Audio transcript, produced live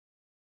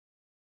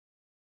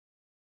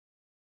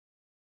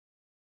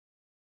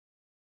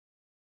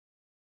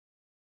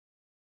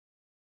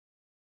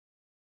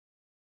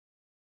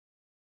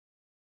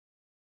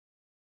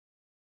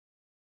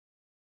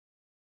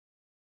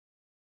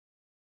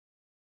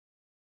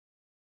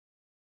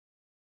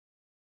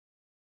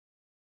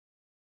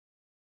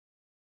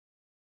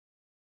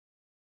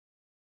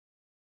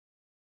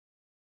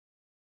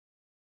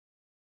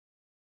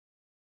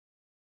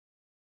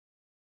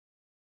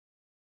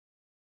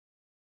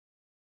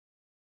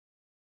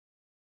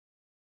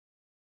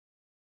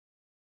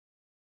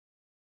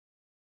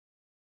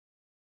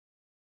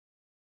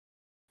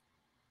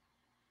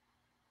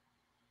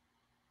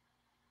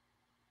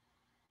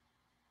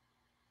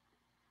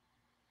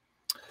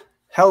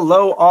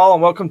Hello, all,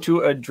 and welcome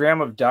to A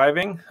Dram of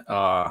Diving,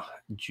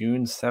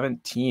 June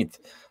 17th.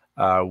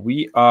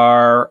 We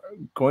are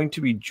going to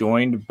be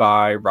joined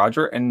by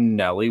Roger and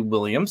Nelly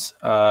Williams.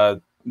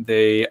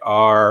 They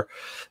are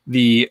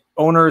the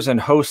owners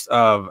and hosts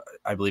of,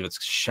 I believe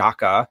it's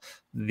Shaka,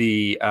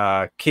 the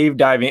cave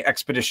diving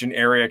expedition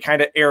area,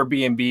 kind of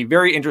Airbnb.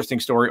 Very interesting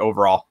story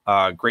overall.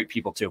 Great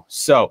people too.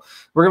 So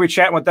we're going to be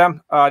chatting with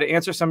them to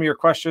answer some of your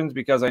questions,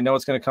 because I know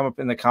it's going to come up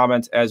in the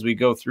comments as we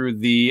go through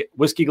the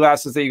whiskey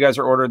glasses that you guys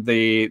are ordered.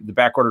 The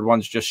back ordered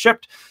ones just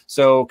shipped.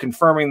 So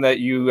confirming that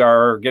you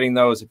are getting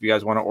those. If you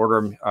guys want to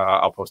order them,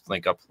 I'll post the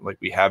link up like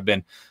we have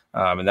been.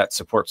 And that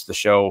supports the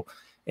show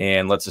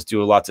and lets us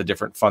do lots of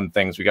different fun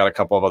things. We got a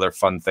couple of other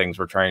fun things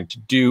we're trying to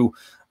do.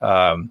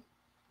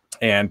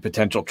 And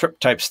potential trip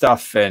type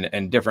stuff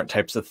and different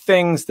types of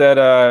things that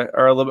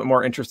are a little bit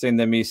more interesting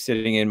than me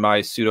sitting in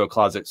my pseudo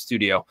closet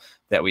studio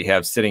that we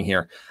have sitting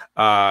here.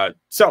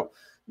 So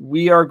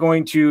we are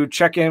going to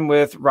check in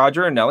with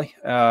Roger and Nelly,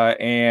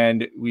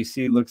 and we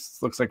see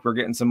looks like we're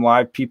getting some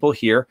live people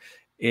here.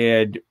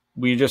 And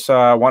we just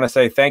want to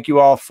say thank you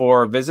all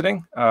for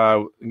visiting.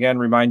 Again,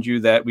 remind you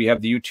that we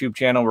have the YouTube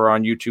channel. We're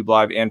on YouTube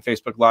Live and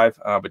Facebook Live,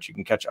 but you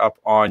can catch up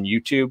on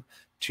YouTube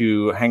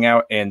to hang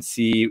out and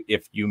see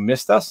if you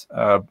missed us.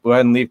 Go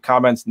ahead and leave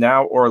comments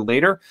now or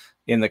later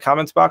in the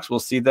comments box.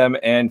 We'll see them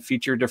and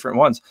feature different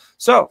ones.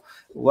 So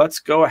let's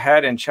go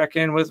ahead and check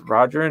in with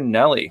Roger and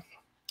Nelly.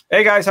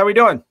 Hey guys, how we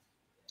doing?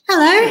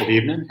 Hello. Good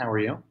evening. How are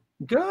you?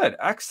 Good.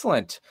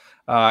 Excellent.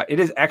 It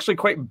is actually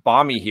quite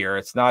balmy here.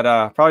 It's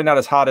not probably not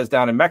as hot as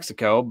down in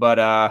Mexico,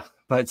 but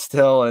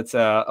still it's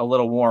a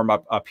little warm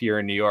up here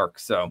in New York.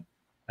 So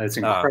it's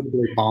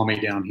incredibly balmy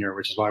down here,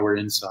 which is why we're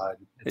inside.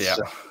 It's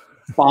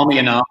balmy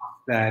enough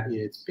that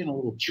it's been a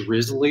little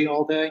drizzly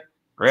all day.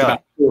 Really?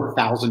 It's about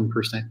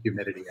 4,000%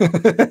 humidity.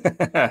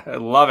 I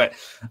love it.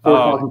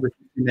 4,000%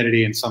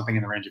 humidity and something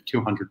in the range of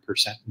 200%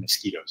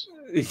 mosquitoes.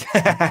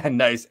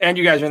 Nice. And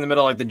you guys are in the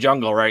middle of like the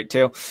jungle, right?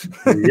 Too.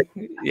 Yep.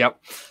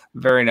 Yep.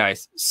 Very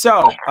nice.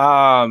 So,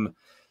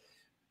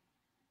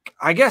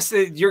 I guess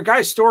your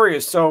guys' story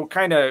is so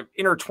kind of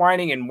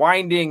intertwining and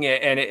winding,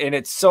 and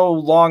it's so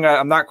long.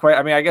 I'm not quite.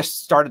 I mean, I guess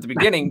start at the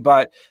beginning,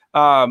 but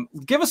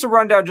give us a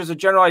rundown, just a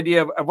general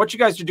idea of what you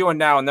guys are doing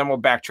now, and then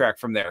we'll backtrack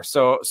from there.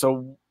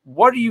 So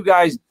what do you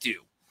guys do?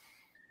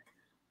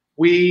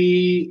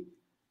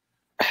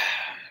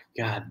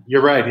 God,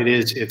 you're right. It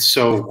is. It's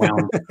so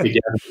wound together.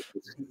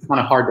 It's kind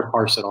of hard to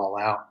parse it all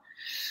out.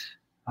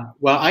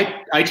 Well,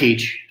 I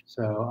teach,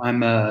 so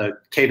I'm a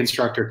cave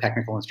instructor,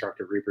 technical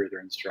instructor, rebreather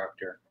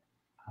instructor.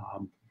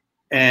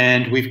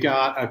 And we've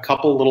got a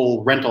couple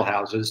little rental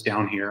houses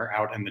down here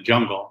out in the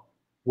jungle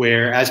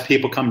where, as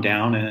people come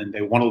down and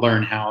they want to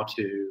learn how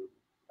to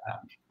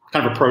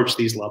kind of approach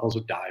these levels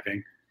of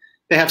diving,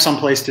 they have some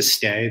place to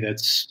stay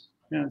that's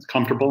it's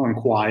comfortable and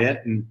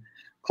quiet and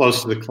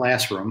close to the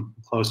classroom,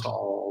 close to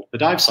all the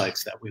dive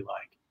sites that we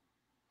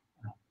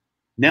like.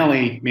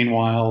 Nelly,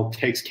 meanwhile,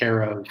 takes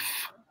care of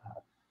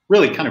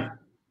really kind of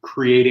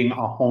creating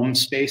a home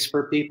space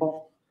for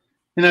people.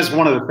 And that's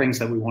one of the things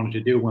that we wanted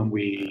to do when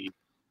we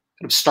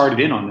kind of started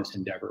in on this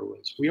endeavor.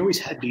 Was we always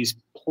had these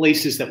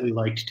places that we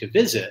liked to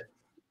visit,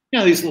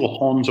 these little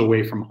homes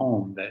away from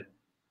home that,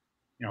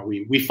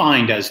 we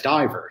find as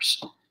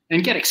divers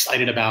and get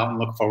excited about and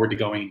look forward to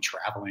going and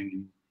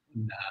traveling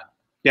and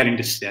getting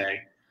to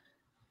stay.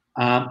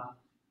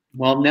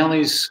 Well,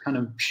 Nelly's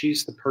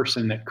she's the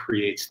person that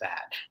creates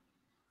that.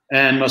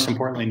 And most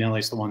importantly,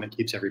 Nelly's the one that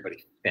keeps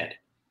everybody fed.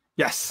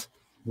 Yes.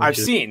 I've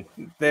seen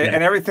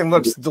and everything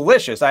looks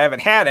delicious. I haven't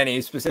had any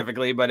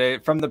specifically,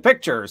 but from the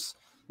pictures,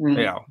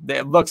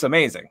 it looks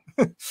amazing.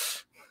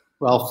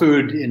 Well,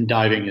 food in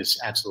diving is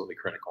absolutely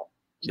critical.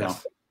 So.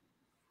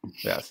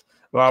 Yes.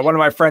 Well, one of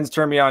my friends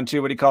turned me on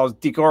to what he calls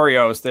deek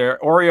Oreos. They're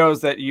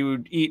Oreos that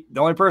you eat. The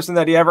only person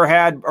that he ever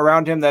had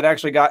around him that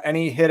actually got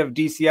any hit of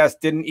DCS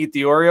didn't eat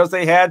the Oreos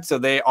they had. So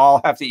they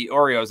all have to eat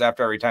Oreos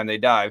after every time they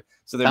dive.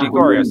 So they're deek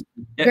Oreos.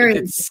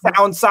 It's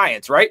sound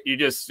science, right?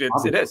 It is.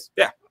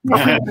 Yeah.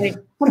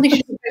 Something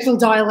special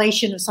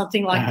dilation or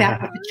something like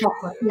that with the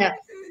chocolate.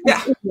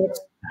 Yeah.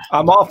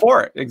 I'm all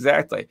for it.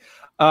 Exactly.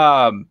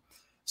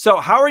 So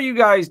how are you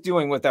guys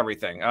doing with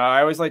everything?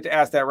 I always like to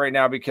ask that right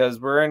now because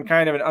we're in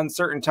kind of an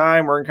uncertain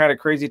time. We're in kind of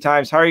crazy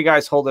times. How are you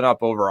guys holding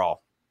up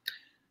overall? I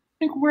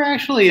think we're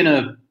actually in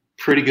a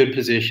pretty good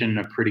position,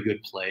 a pretty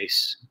good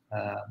place.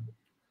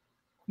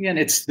 Again,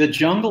 it's the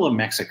jungle of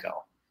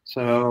Mexico.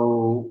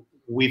 So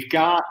we've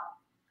got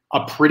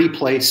a pretty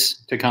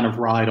place to kind of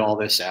ride all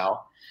this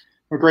out.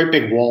 A great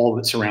big wall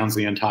that surrounds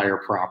the entire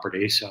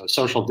property. So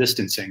social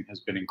distancing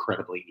has been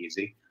incredibly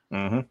easy.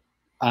 Mm-hmm.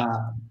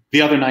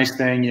 The other nice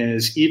thing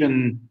is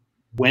even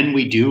when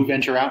we do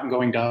venture out and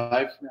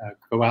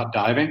go out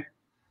diving,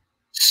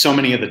 so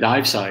many of the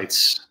dive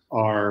sites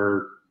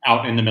are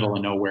out in the middle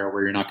of nowhere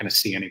where you're not going to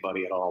see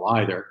anybody at all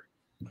either.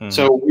 Mm-hmm.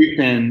 So we've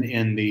been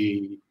in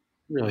the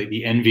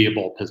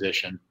enviable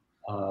position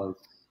of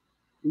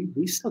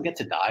we still get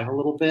to dive a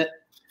little bit.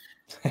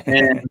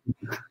 And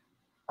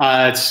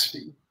it's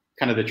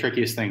kind of the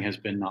trickiest thing has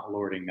been not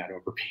lording that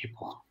over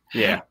people.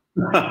 Yeah.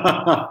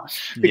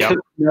 Because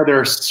there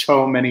are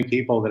so many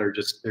people that are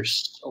they're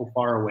so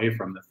far away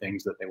from the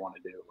things that they want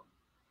to do.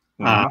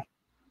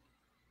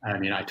 I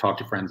mean, I talk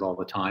to friends all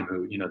the time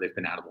who, they've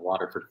been out of the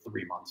water for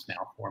 3 months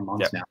now, 4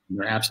 months now, and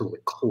they're absolutely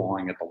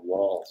clawing at the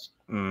walls.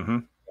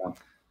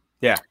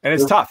 Yeah, and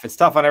it's tough. It's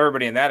tough on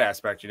everybody in that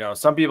aspect.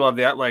 Some people have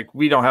that, like,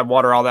 we don't have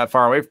water all that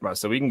far away from us,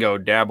 so we can go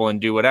dabble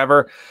and do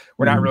whatever.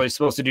 We're not really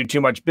supposed to do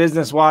too much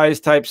business-wise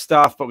type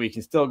stuff, but we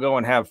can still go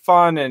and have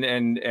fun.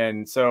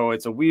 And so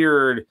it's a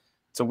weird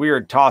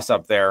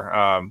toss-up there.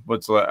 I'm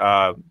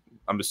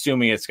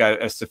assuming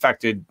it's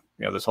affected,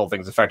 this whole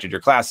thing's affected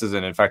your classes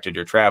and affected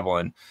your travel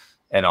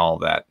and all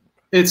of that.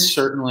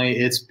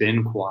 It's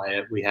been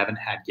quiet. We haven't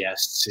had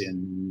guests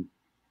in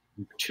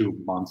 2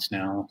 months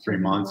now, 3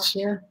 months.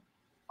 Yeah.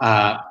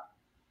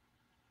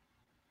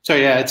 So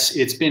yeah,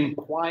 it's been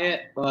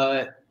quiet,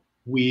 but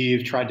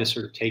we've tried to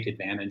sort of take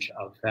advantage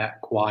of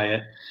that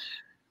quiet,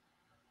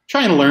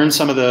 trying to learn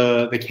some of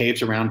the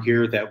caves around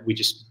here that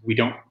we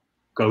don't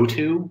go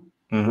to.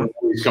 We're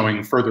always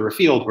going further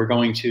afield. We're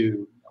going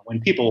to,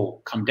 when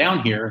people come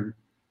down here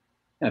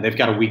and they've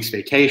got a week's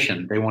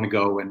vacation, they want to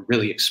go and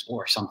really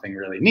explore something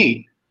really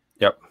neat.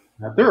 Yep.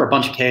 There are a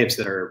bunch of caves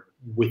that are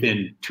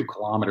within 2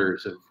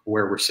 kilometers of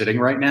where we're sitting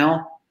right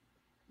now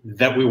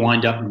that we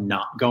wind up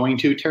not going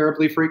to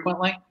terribly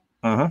frequently,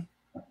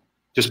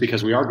 just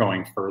because we are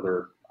going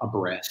further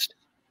abreast.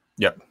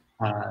 Yep.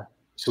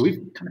 So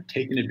we've kind of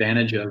taken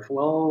advantage of,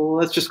 well,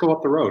 let's just go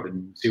up the road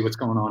and see what's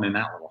going on in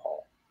that little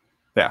hall.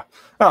 Yeah.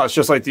 Oh, it's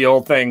just like the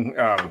old thing,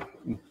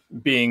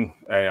 being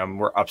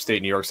we're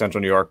upstate New York,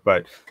 central New York,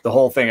 but the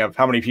whole thing of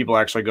how many people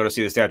actually go to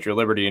see the Statue of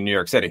Liberty in New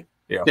York City.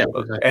 Yeah.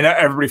 Exactly. And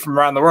everybody from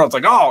around the world, it's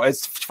like, oh,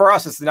 it's for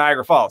us, it's the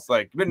Niagara Falls.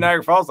 Like, you've been to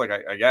Niagara Falls? Like,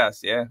 I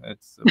guess, yeah,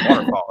 it's a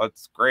waterfall.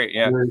 That's great.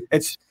 Yeah,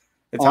 it's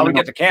how we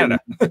get to Canada.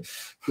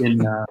 in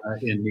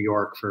New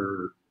York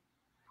for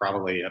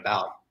probably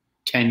about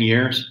 10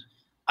 years.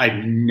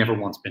 I've never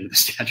once been to the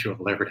Statue of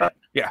Liberty.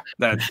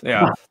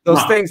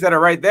 Those things that are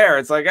right there.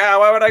 It's like,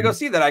 why would I go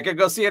see that? I could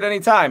go see it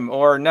anytime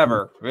or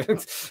never.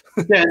 And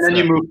then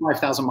you move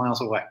 5,000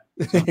 miles away.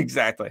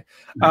 Exactly.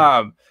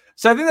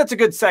 So I think that's a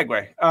good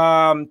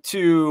segue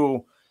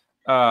to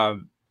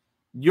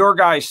your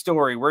guys'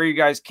 story, where you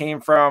guys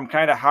came from,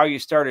 kind of how you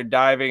started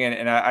diving.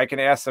 And I can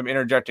ask some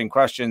interjecting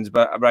questions,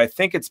 but I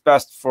think it's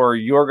best for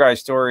your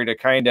guys' story to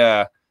kind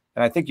of,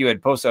 and I think you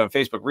had posted on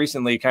Facebook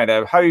recently, kind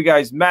of how you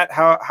guys met,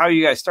 how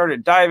you guys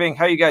started diving,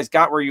 how you guys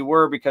got where you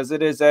were, because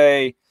it is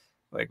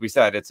like we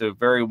said, it's a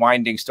very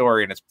winding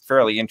story and it's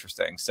fairly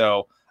interesting.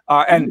 So,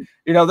 and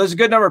there's a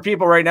good number of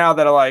people right now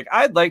that are like,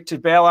 I'd like to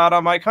bail out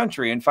on my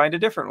country and find a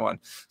different one.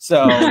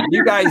 So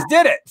you guys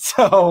did it.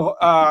 So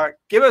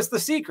give us the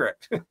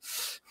secret. I'm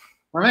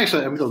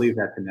going to leave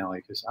that to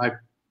Nelly, because I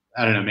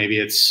don't know, maybe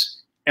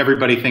it's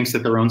everybody thinks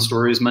that their own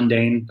story is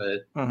mundane,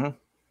 but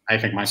I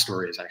think my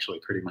story is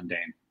actually pretty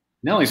mundane.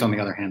 Nelly's, on the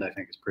other hand, I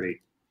think is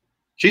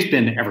she's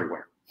been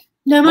everywhere.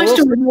 No,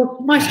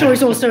 my story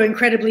is also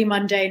incredibly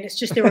mundane. It's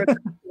just there were a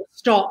couple of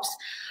stops.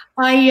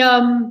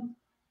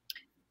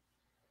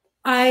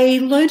 I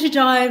learned to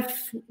dive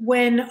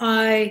when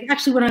I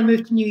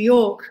moved to New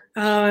York,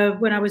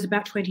 when I was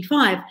about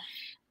 25.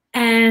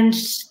 And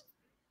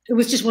it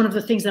was just one of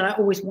the things that I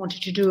always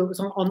wanted to do. It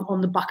was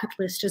on the bucket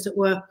list, as it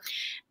were.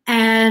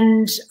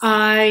 And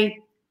I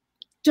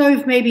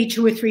dove maybe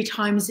 2 or 3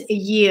 times a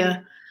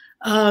year,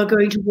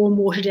 going to warm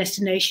water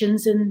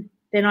destinations. And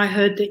then I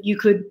heard that you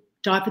could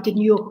dive at the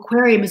New York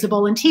Aquarium as a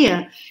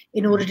volunteer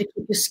in order to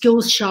keep your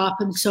skills sharp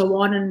and so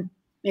on. And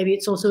maybe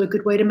it's also a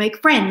good way to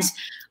make friends.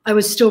 I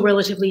was still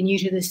relatively new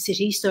to this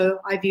city, so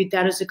I viewed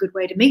that as a good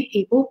way to meet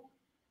people.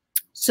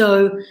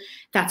 So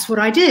that's what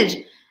I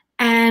did.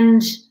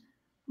 And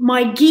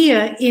my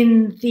gear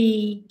in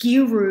the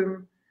gear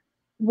room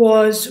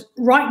was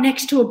right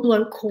next to a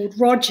bloke called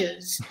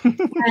Rogers.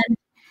 And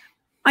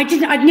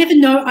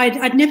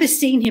I'd never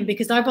seen him,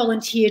 because I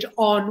volunteered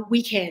on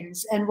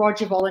weekends and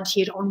Roger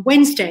volunteered on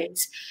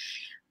Wednesdays.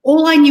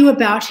 All I knew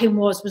about him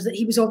was that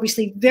he was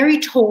obviously very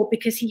tall,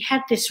 because he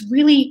had this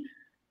really,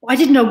 I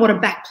didn't know what a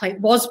backplate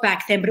was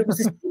back then, but it was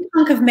this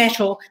hunk of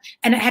metal,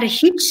 and it had a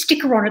huge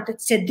sticker on it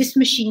that said, "This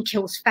machine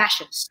kills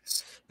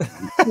fascists."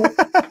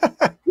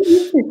 Who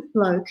is this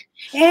bloke?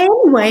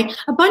 Anyway,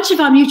 a bunch of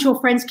our mutual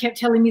friends kept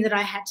telling me that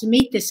I had to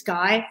meet this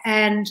guy,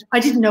 and I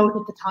didn't know it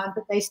at the time,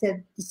 but they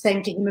said the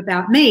same to him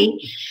about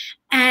me.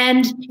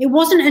 And it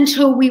wasn't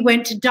until we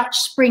went to Dutch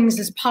Springs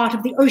as part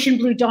of the Ocean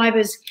Blue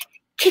Divers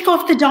kick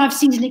off the dive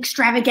season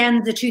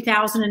extravaganza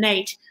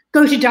 2008,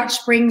 go to Dutch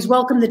Springs,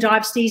 welcome the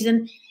dive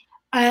season,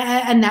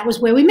 and that was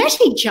where we met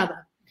each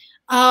other.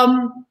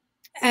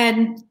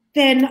 And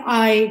then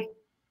I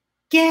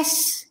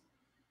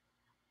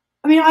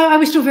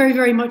was still very,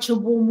 very much a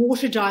warm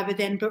water diver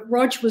then, but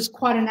Rog was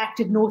quite an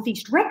active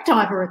Northeast wreck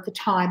diver at the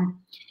time.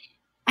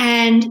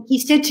 And he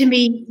said to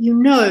me,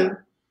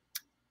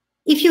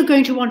 if you're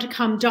going to want to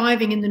come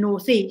diving in the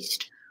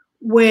Northeast,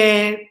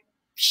 where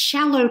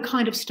shallow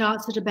kind of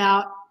starts at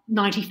about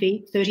 90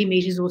 feet, 30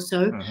 meters or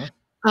so,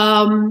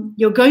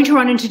 you're going to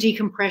run into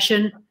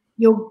decompression.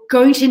 you're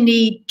going to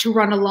need to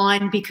run a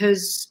line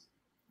because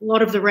a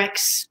lot of the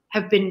wrecks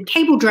have been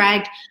cable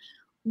dragged.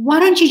 Why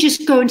don't you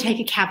just go and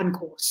take a cabin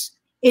course?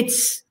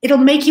 It'll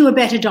make you a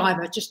better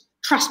diver. Just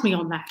trust me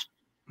on that.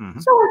 Mm-hmm.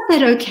 So I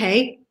said,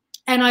 okay.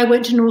 And I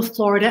went to North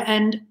Florida,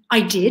 and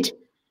I did.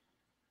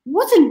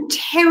 Wasn't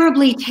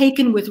terribly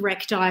taken with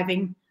wreck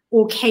diving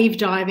or cave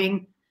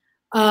diving,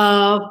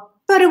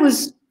 but it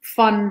was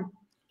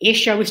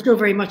fun-ish. I was still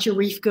very much a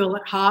reef girl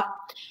at heart.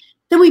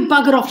 Then we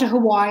buggered off to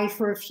Hawaii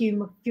for a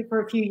few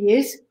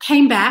years,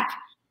 came back,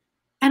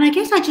 and I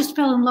guess I just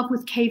fell in love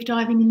with cave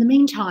diving in the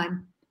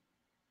meantime.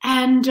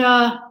 And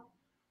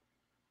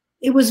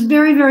it was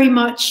very, very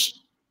much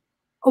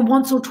a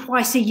once or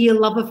twice a year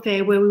love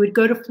affair where we would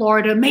go to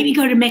Florida, maybe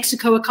go to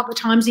Mexico a couple of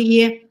times a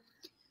year.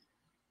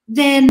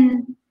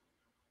 Then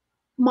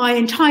my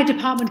entire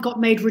department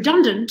got made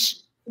redundant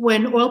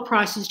when oil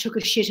prices took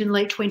a shit in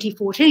late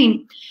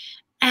 2014.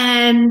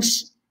 And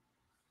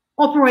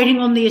operating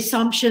on the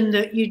assumption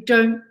that you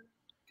don't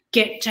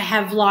get to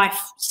have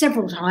life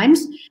several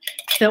times,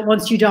 that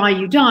once you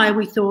die,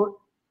 we thought,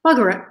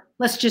 bugger it,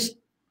 let's just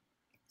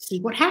see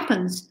what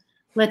happens.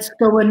 Let's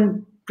go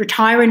and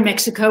retire in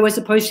Mexico as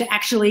opposed to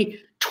actually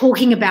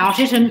talking about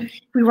it. And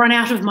if we run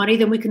out of money,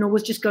 then we can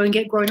always just go and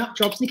get grown-up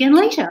jobs again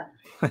later.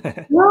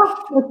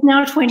 Well, it's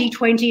now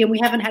 2020 and we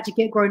haven't had to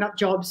get grown-up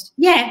jobs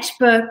yet,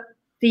 but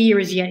the year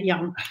is yet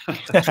young.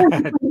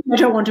 I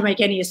don't want to make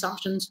any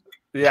assumptions.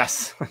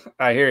 Yes,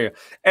 I hear you.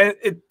 And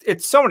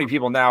it's so many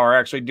people now are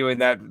actually doing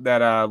that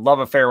love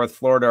affair with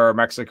Florida or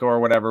Mexico or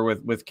whatever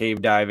with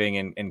cave diving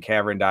and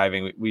cavern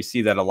diving. We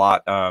see that a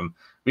lot.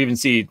 We even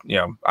see,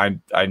 I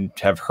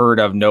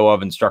have know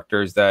of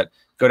instructors that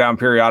go down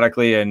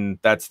periodically, and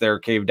that's their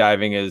cave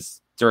diving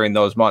is during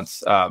those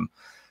months.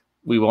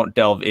 We won't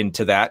delve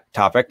into that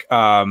topic.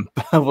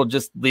 We'll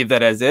just leave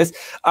that as is.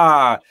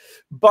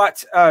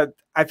 But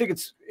I think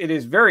it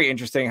is very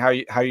interesting how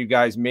you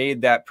guys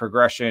made that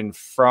progression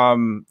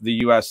from the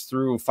U.S.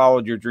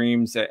 followed your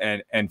dreams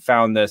and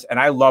found this. And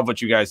I love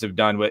what you guys have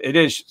done with it.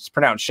 It's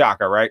pronounced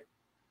Shaka, right?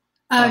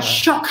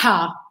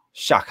 Shaka.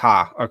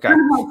 Shaka. Okay.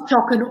 Kind of like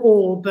shock and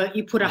awe, but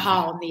you put a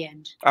ha on the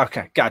end.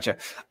 Okay, gotcha.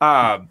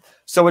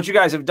 So what you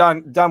guys have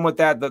done with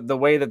that, the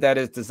way that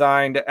is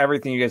designed,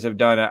 everything you guys have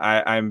done,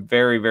 I'm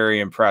very,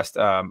 very impressed.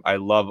 I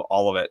love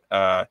all of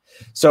it.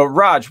 So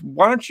Raj,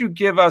 why don't you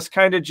give us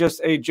kind of just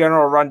a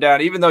general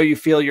rundown, even though you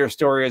feel your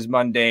story is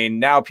mundane,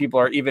 now people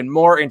are even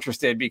more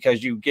interested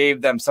because you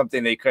gave them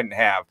something they couldn't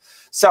have.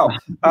 So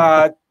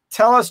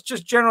tell us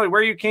just generally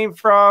where you came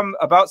from,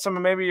 about some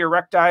of maybe your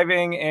wreck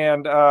diving,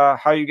 and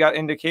how you got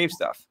into cave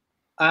stuff.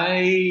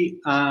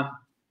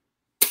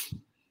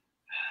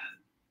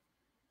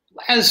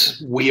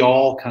 As we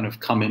all kind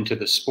of come into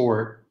the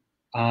sport,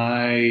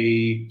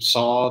 I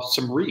saw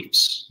some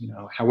reefs,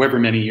 however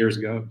many years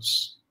ago,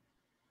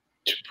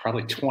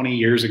 probably 20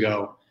 years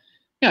ago.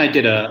 I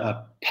did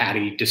a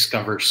PADI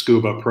Discover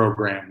Scuba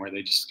program where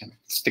they just kind of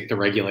stick the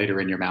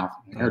regulator in your mouth.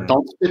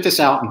 Don't spit this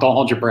out and don't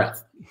hold your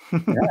breath.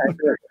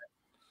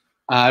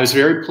 I was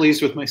very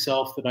pleased with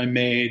myself that I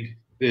made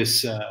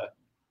this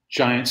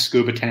giant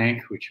scuba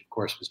tank, which of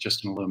course was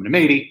just an aluminum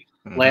 80.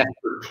 Lasted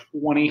for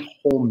 20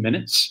 whole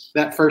minutes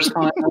that first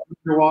time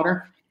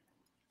underwater.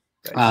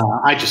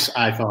 I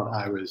thought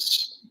I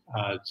was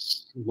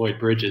Lloyd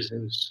Bridges.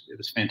 It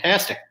was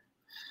fantastic.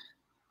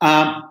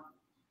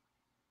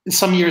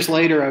 Some years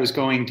later, I was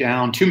going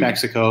down to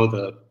Mexico,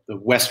 the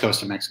west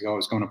coast of Mexico. I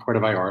was going to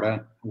Puerto Vallarta.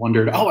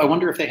 I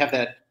wonder if they have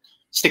that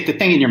stick the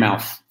thing in your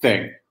mouth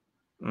thing.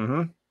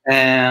 Mm-hmm.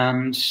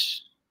 And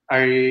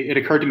it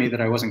occurred to me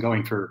that I wasn't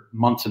going for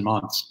months and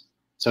months.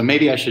 So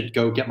maybe I should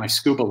go get my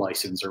scuba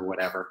license or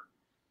whatever.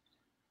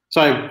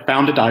 So I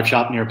found a dive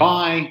shop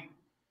nearby,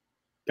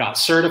 got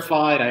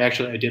certified.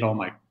 I did all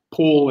my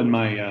pool and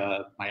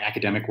my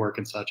academic work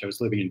and such. I was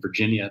living in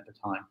Virginia at the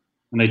time.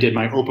 And I did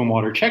my open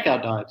water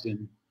checkout dives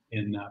in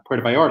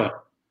Puerto Vallarta.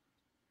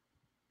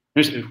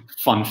 There's a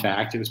fun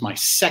fact. It was my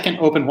second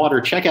open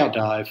water checkout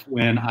dive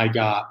when I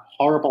got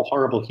horrible,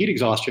 horrible heat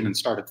exhaustion and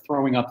started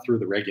throwing up through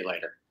the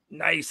regulator.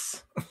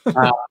 Nice.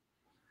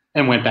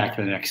 And went back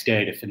the next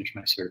day to finish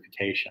my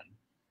certification.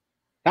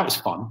 That was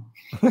fun.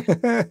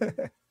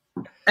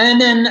 And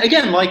then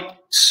again, like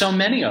so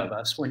many of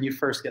us, when you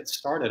first get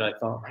started, I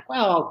thought,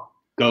 well, I'll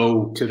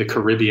go to the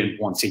Caribbean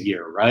once a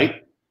year,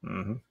 right?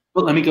 Mm-hmm.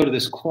 But let me go to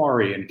this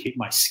quarry and keep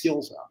my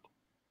skills up.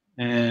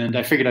 And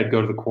I figured I'd go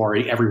to the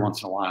quarry every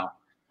once in a while.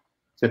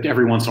 Except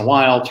every once in a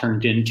while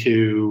turned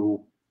into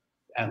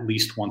at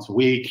least once a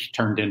week,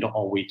 turned into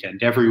all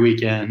weekend, every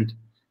weekend.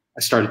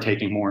 I started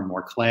taking more and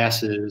more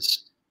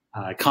classes.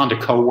 I conned a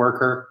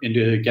coworker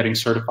into getting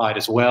certified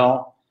as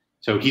well.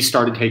 So he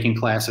started taking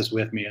classes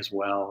with me as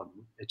well.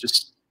 And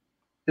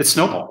it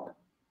snowballed.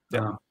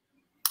 Yeah.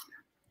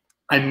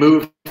 I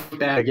moved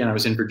back again. I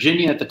was in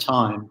Virginia at the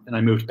time, and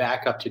I moved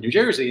back up to New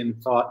Jersey and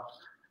thought,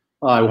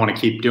 well, I want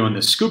to keep doing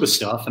this scuba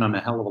stuff, and I'm a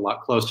hell of a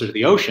lot closer to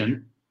the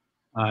ocean.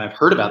 I've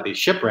heard about these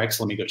shipwrecks.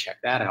 Let me go check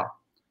that out.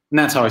 And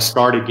that's how I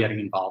started getting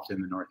involved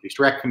in the Northeast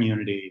wreck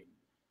community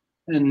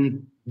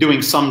and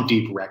doing some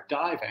deep wreck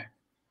diving.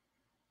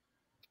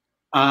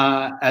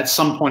 At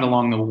some point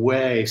along the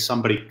way,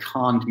 somebody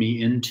conned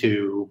me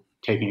into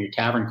taking a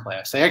cavern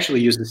class. They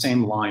actually used the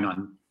same line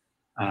on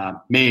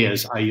me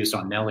as I used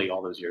on Nelly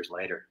all those years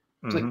later.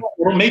 It's like, well,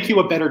 it'll make you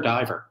a better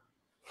diver.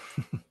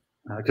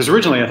 Because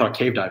originally I thought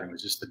cave diving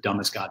was just the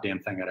dumbest goddamn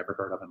thing I'd ever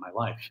heard of in my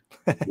life.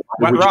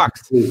 Wet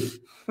rocks.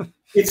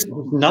 It's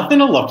nothing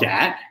to look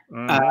at.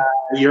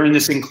 You're in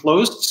this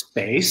enclosed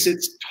space.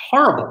 It's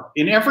horrible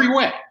in every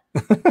way.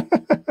 But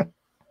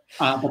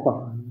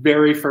the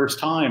very first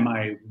time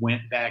I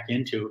went back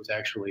into it was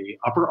actually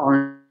Upper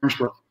Orange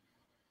Grove.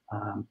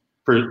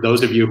 For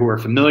those of you who are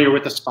familiar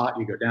with the spot,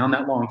 you go down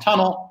that long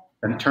tunnel,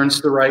 then it turns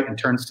to the right and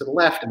turns to the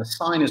left, and the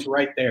sign is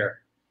right there.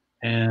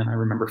 And I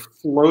remember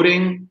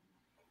floating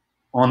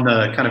on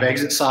the kind of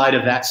exit side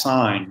of that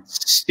sign,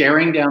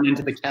 staring down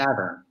into the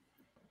cavern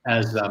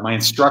as my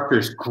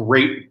instructor's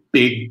great,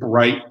 big,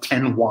 bright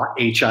 10-watt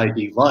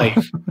HID light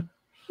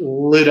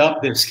lit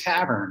up this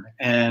cavern.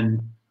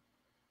 And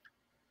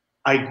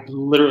I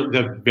literally,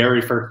 the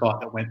very first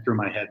thought that went through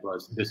my head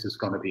was, this is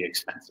going to be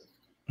expensive.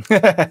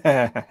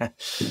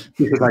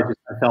 Because I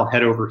fell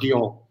head over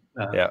heel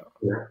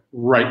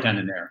right then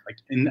and there. Like,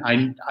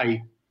 and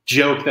I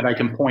joke that I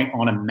can point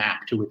on a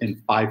map to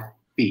within 5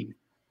 feet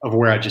of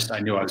where I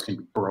knew I was going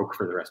to be broke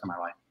for the rest of my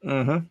life.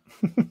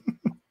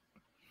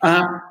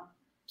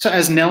 So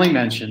as Nelly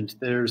mentioned,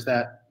 there's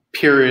that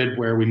period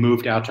where we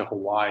moved out to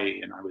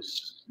Hawaii, and I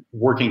was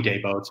working day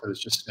boats. I was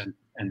just an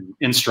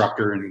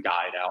instructor and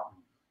guide out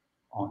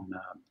on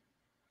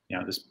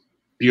this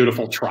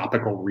beautiful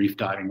tropical reef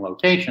diving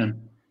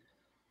location.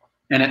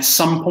 And at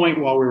some point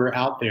while we were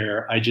out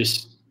there,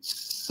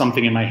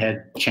 something in my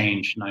head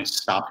changed, and I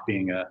stopped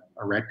being a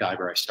wreck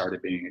diver. I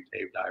started being a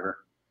cave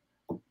diver.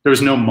 There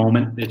was no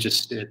moment.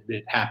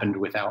 It happened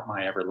without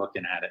my ever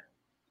looking at it.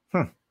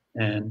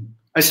 And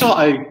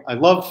I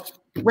love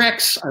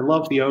wrecks. I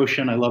love the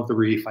ocean. I love the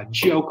reef. I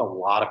joke a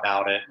lot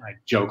about it. I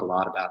joke a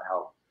lot about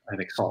how I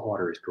think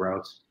saltwater is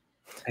gross.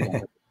 I don't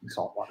think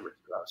saltwater is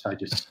gross. I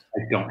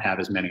don't have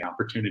as many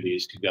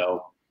opportunities to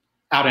go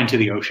out into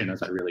the ocean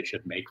as I really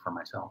should make for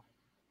myself.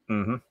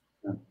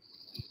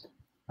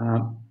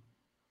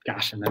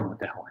 Gosh, and then what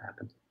the hell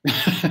happened?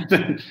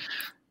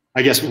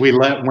 I guess when we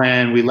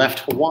left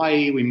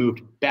Hawaii, we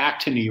moved back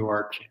to New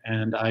York,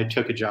 and I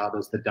took a job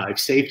as the dive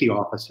safety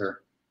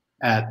officer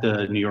at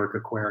the New York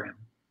Aquarium.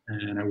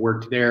 And I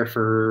worked there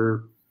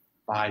for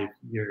 5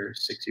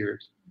 years, 6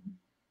 years,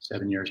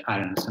 7 years, I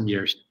don't know, some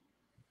years.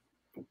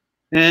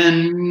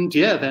 And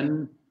yeah,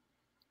 then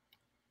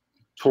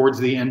towards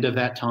the end of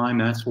that time,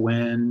 that's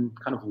when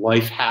kind of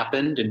life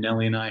happened, and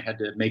Nelly and I had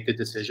to make the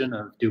decision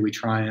of, do we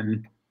try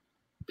and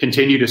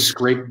continue to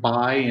scrape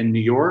by in New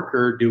York,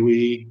 or do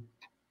we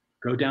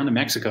go down to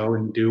Mexico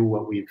and do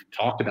what we've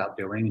talked about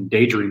doing and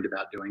daydreamed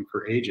about doing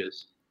for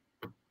ages?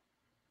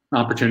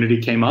 Opportunity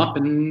came up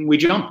and we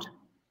jumped.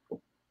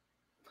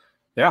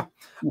 Yeah.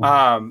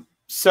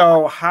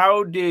 So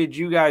how did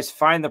you guys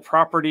find the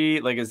property?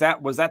 Like,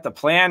 was that the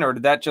plan, or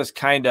did that just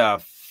kind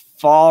of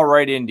fall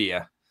right into you?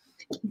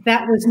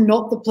 That was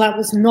not the plan.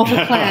 Was not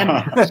a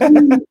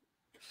plan.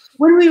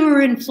 When we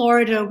were in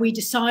Florida, we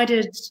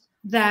decided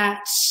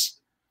that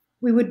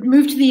we would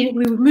move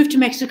to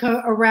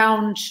Mexico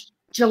around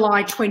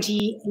July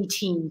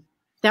 2018.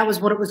 That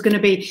was what it was going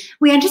to be.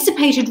 We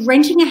anticipated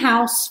renting a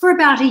house for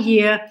about a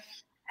year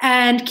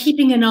and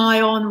keeping an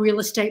eye on real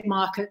estate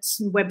markets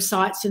and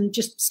websites and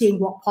just seeing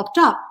what popped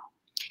up.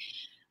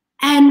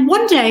 And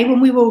one day when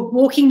we were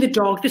walking the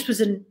dog, this was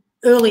in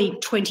early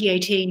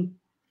 2018,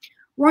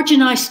 Roger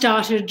and I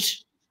started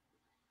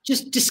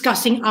just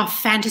discussing our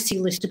fantasy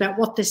list about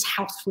what this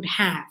house would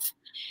have.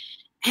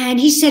 And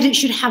he said it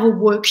should have a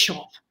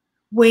workshop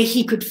where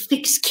he could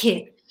fix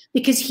kit,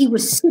 because he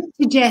was sick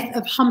to death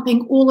of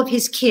humping all of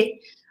his kit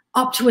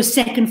up to a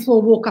second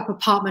floor walk-up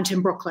apartment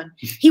in Brooklyn.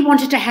 He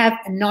wanted to have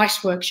a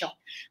nice workshop.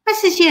 I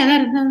says,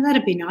 yeah,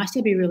 that'd be nice.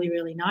 That'd be really,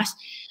 really nice.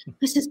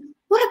 I says,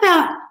 what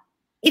about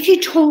if you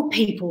taught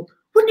people?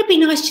 Wouldn't it be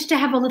nice just to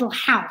have a little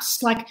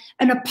house, like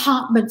an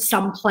apartment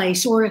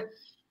someplace, or a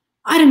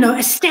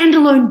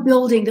standalone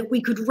building that we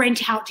could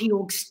rent out to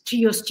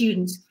your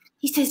students?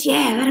 He says,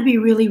 yeah, that'd be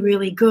really,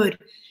 really good.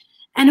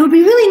 And it would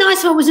be really nice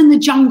if I was in the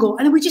jungle.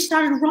 And then we just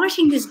started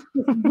writing this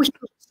wish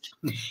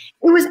list.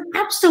 It was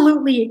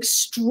absolutely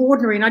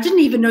extraordinary. And I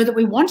didn't even know that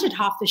we wanted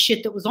half the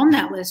shit that was on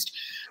that list,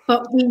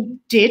 but we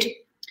did.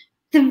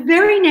 The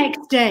very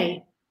next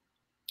day,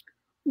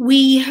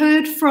 we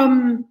heard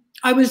from,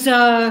 I was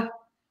on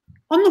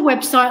the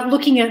website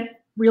looking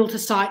at realtor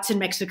sites in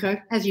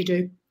Mexico, as you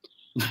do.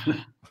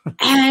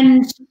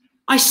 And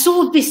I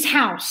saw this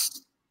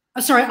house.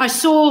 I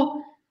saw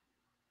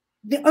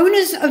the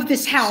owners of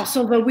this house,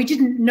 although we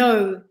didn't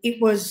know it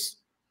was,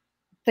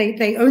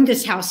 they owned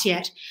this house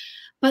yet,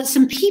 but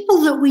some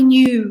people that we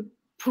knew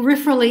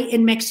peripherally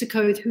in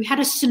Mexico who had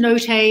a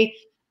cenote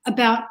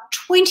about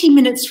 20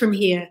 minutes from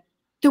here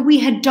that we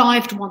had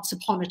dived once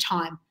upon a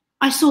time.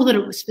 I saw that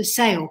it was for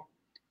sale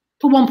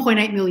for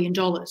 $1.8 million.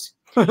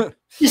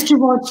 Mr.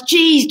 Rhodes,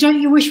 geez,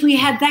 don't you wish we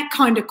had that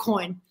kind of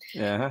coin?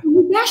 Yeah.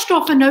 We dashed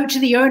off a note to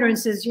the owner and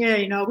says, yeah,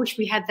 I wish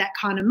we had that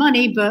kind of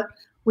money, but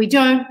we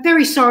don't.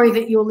 Very sorry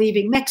that you're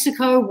leaving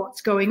Mexico.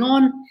 What's going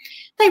on?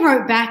 They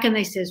wrote back and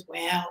they says,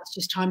 well, it's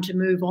just time to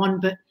move on.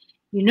 But,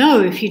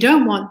 if you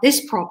don't want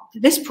this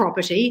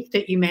property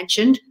that you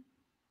mentioned,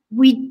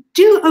 we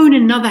do own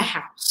another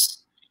house.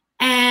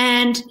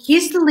 And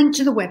here's the link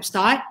to the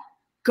website.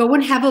 Go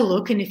and have a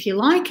look. And if you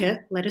like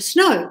it, let us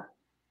know.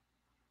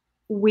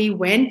 We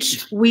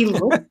went, we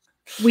looked,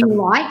 we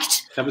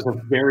liked. That was a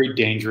very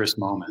dangerous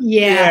moment.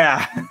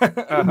 Yeah.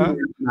 Uh-huh.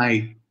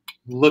 I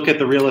look at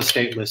the real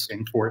estate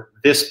listing for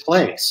this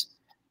place.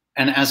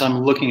 And as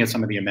I'm looking at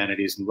some of the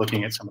amenities and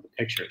looking at some of the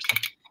pictures,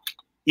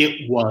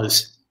 it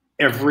was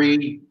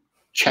every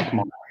check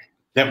mark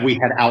that we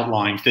had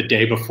outlined the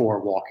day before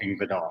walking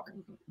the dog.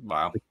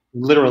 Wow.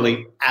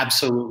 Literally,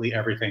 absolutely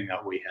everything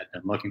that we had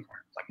been looking for.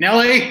 Like,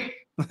 Nelly,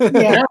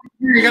 Yeah.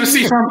 you got to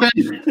see something.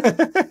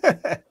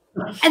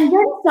 And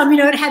then some,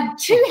 it had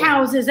 2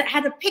 houses. It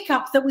had a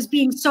pickup that was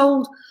being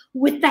sold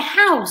with the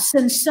house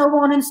and so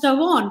on and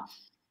so on.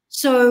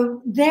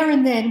 So there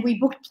and then we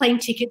booked plane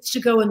tickets to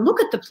go and look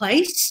at the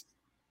place.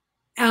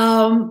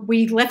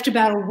 We left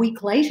about a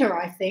week later,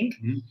 I think.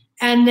 Mm-hmm.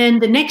 And then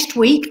the next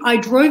week I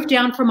drove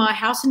down from our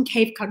house in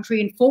Cave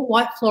Country in Fort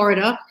White,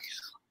 Florida,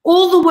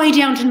 all the way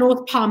down to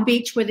North Palm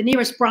Beach where the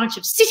nearest branch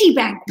of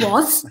Citibank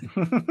was,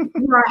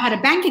 where I had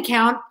a bank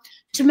account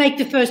to make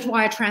the first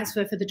wire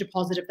transfer for the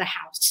deposit of the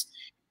house.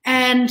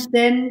 And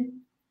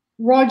then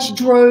Rog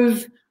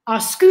drove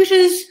our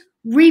scooters,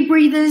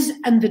 rebreathers,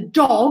 and the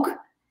dog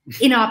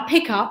in our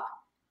pickup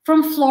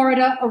from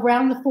Florida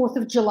around the 4th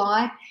of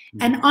July.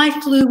 And I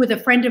flew with a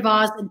friend of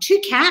ours and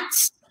 2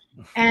 cats.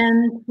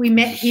 And we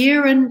met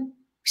here and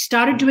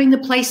started doing the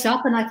place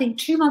up. And I think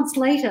 2 months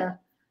later,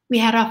 we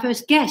had our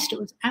first guest.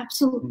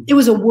 It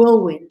was a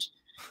whirlwind.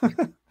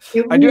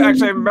 I do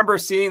actually remember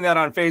seeing that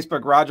on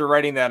Facebook, Roger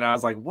writing that, and I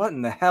was like, what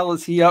in the hell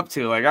is he up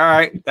to? Like, all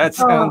right, that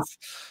sounds,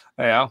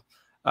 It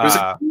was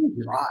a cool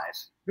drive.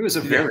 It was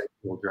a very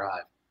cool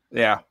drive.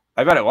 Yeah,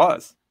 I bet it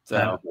was. So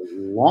a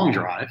long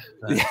drive.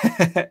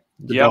 Yep.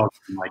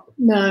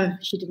 No,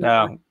 she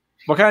didn't.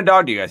 What kind of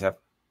dog do you guys have?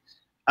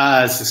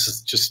 This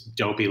is just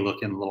dopey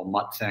looking little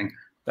mutt thing.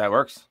 That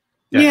works.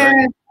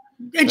 Yeah,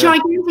 a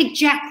gigantic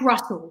Jack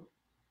Russell.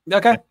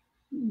 Okay.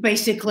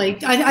 Basically,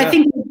 I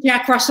think the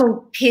Jack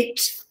Russell pit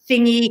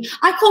thingy.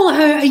 I call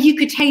her a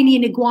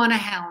Yucatecan iguana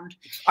hound.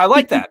 I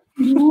like that.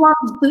 She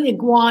loves the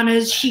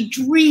iguanas. She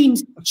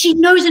dreams. She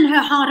knows in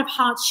her heart of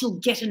hearts she'll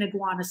get an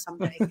iguana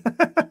someday.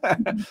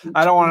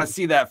 I don't want to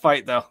see that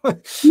fight though.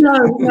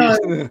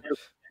 No.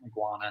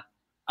 Iguana.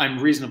 I'm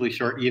reasonably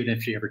sure even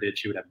if she ever did,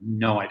 she would have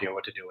no idea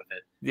what to do with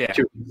it. Yeah.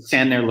 She would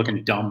stand there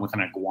looking dumb with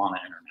an iguana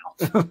in her mouth.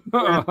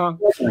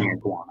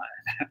 Iguana.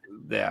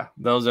 Yeah,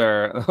 those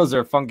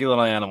are funky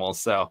little animals.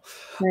 So,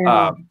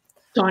 yep,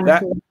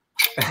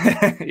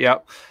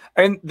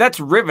 and that's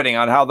riveting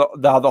on how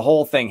the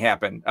whole thing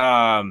happened.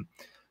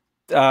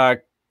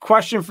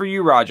 Question for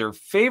you, Roger.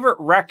 Favorite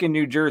wreck in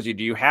New Jersey?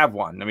 Do you have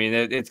one? I mean,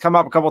 it's come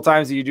up a couple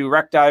times that you do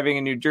wreck diving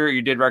in New Jersey.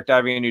 You did wreck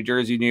diving in New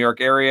Jersey, New York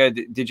area.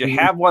 Did you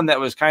have one that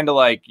was kind of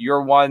like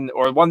your one,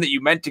 or one that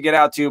you meant to get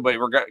out to, but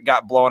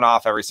got blown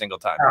off every single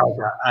time? Oh,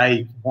 God.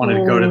 I wanted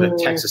to go to the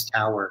Texas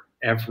Tower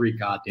every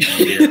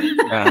goddamn year.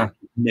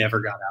 Never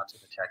got out to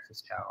the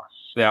Texas Tower.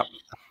 Yeah.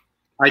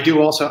 I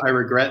do also. I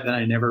regret that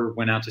I never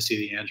went out to see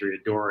the Andrea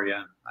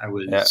Doria. I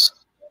was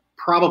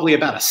probably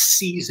about a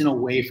season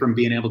away from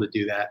being able to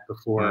do that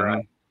before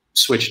I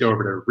switched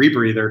over to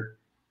rebreather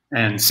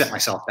and set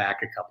myself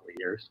back a couple of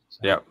years. So.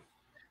 Yep.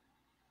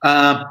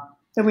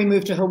 Then we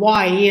moved to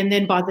Hawaii, and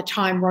then by the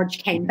time Rog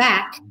came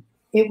back,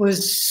 it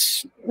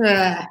was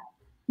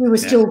we were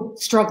still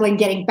struggling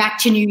getting back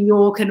to New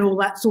York and all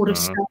that sort of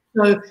stuff.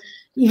 So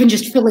even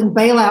just filling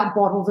bailout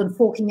bottles and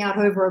forking out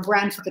over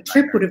 $1,000 for the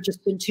trip would have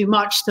just been too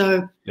much.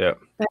 So that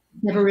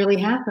never really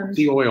happened.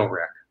 The oil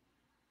wreck.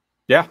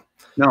 Yeah.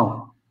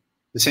 No,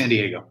 the San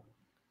Diego.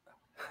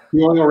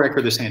 The oil wreck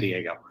or the San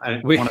Diego.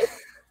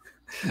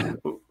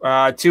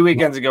 2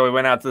 weekends ago, we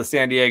went out to the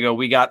San Diego.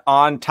 We got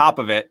on top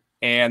of it,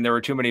 and there were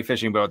too many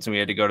fishing boats, and we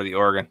had to go to the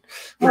Oregon.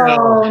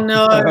 Oh,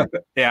 no.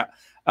 Yeah.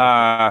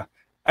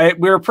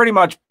 We were pretty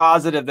much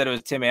positive that it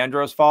was Tim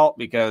Andros' fault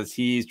because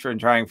he's been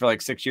trying for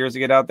like 6 years to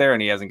get out there,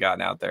 and he hasn't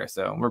gotten out there.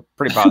 So we're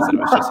pretty positive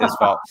it's just his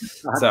fault.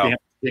 So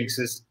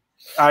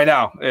I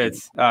know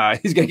it's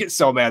he's gonna get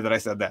so mad that I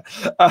said that.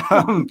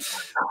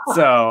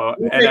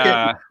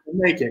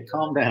 Make it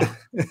calm down.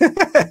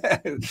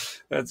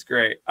 That's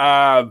great.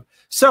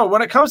 So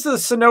when it comes to the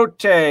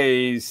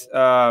cenotes,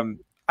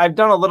 I've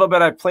done a little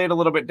bit. I've played a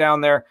little bit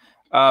down there.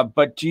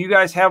 But do you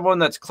guys have one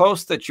that's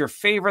close, that's your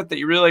favorite, that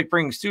you really like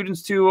bringing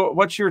students to?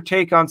 What's your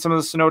take on some of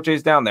the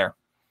cenotes down there?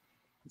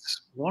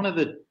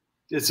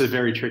 It's a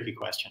very tricky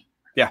question.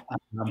 Yeah.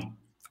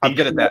 I'm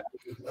good at that.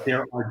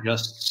 There are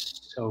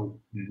just so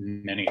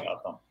many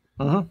of them.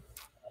 Mm-hmm.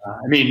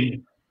 I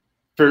mean,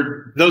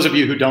 for those of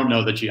you who don't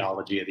know the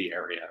geology of the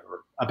area or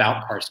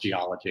about karst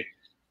geology,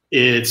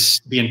 it's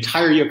the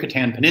entire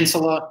Yucatan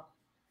Peninsula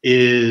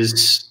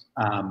is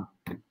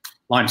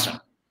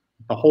limestone.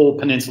 The whole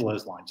peninsula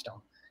is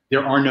limestone.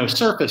 There are no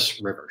surface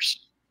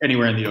rivers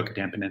anywhere in the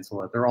Yucatan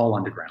Peninsula. They're all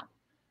underground.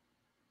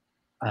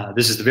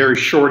 This is the very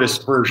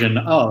shortest version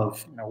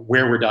of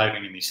where we're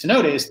diving in these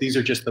cenotes. These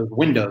are just those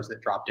windows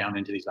that drop down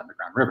into these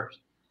underground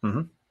rivers.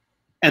 Mm-hmm.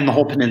 And the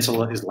whole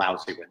peninsula is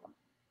lousy with them.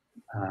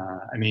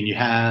 I mean, you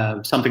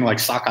have something like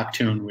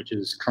Sakaktoon, which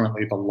is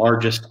currently the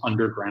largest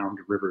underground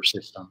river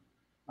system,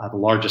 the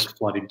largest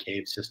flooded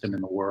cave system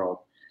in the world.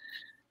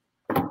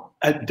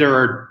 There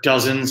are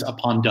dozens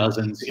upon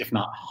dozens, if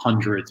not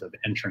hundreds of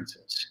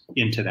entrances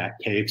into that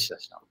cave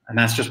system. And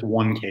that's just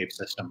one cave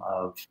system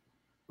of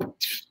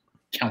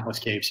countless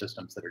cave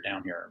systems that are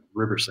down here,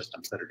 river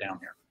systems that are down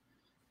here.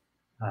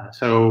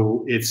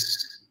 So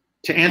it's,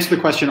 to answer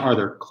the question, are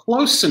there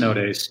close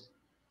cenotes,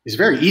 is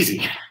very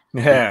easy.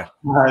 Yeah.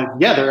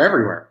 Yeah, they're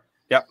everywhere.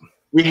 Yep.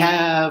 We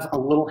have a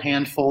little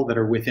handful that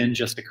are within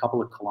just a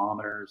couple of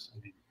kilometers.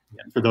 I mean,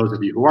 for those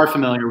of you who are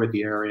familiar with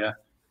the area,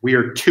 we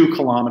are 2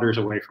 kilometers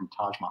away from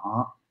Taj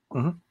Mahal.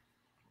 Mm-hmm.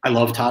 I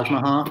love Taj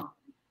Mahal.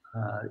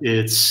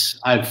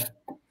 I've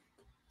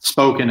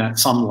spoken at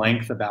some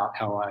length about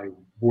how I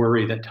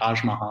worry that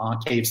Taj Mahal,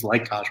 caves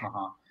like Taj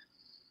Mahal,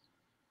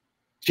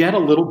 get a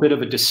little bit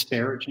of a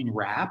disparaging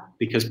rap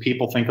because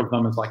people think of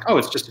them as like, oh,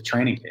 it's just a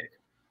training cave.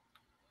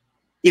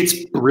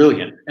 It's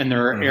brilliant. And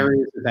there are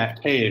areas of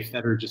that cave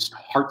that are just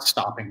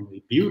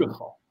heart-stoppingly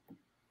beautiful.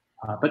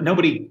 But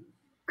nobody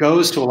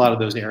goes to a lot of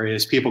those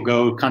areas. People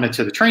go kind of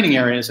to the training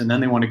areas, and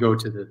then they want to go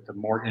to the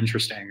more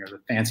interesting or the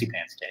fancy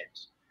pants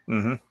caves.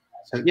 Mm-hmm.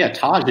 So yeah,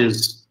 Taj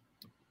is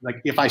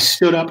like, if I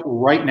stood up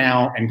right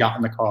now and got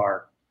in the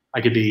car, I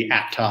could be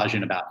at Taj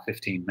in about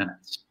 15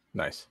 minutes.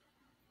 Nice.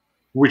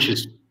 Which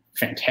is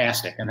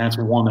fantastic. And that's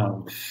one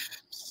of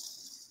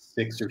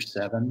 6 or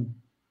 7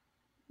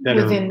 that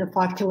within a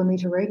 5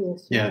 kilometer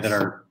radius. Yeah, yes, that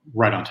are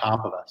right on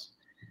top of us.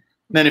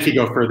 Then if you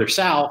go further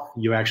south,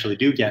 you actually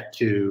do get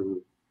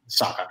to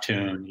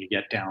Sakaktoon, you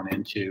get down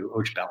into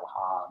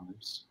Ojibelha,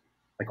 there's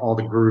like all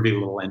the groovy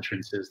little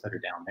entrances that are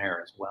down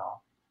there as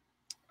well.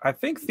 I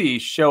think the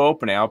show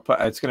opening,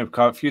 it's going to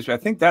confuse me. I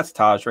think that's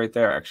Taj right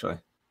there, actually.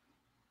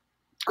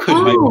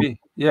 Could be.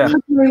 Yeah.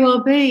 Could very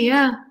well be,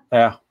 yeah.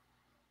 Yeah.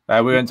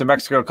 We went to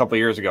Mexico a couple of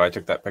years ago. I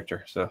took that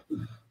picture. So.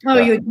 Oh,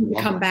 you'd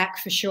come back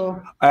for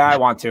sure. I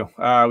want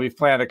to. We've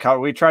planned a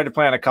couple. We tried to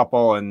plan a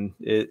couple, and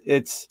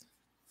it's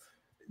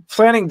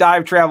planning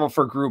dive travel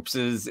for groups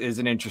is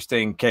an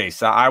interesting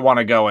case. I want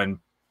to go and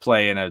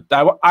play in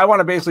I want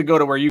to basically go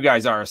to where you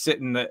guys are, sit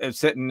in the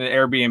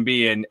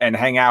Airbnb and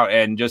hang out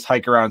and just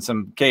hike around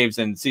some caves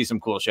and see some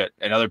cool shit.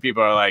 And other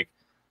people are like,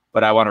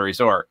 but I want a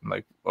resort. I'm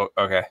like, oh,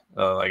 okay,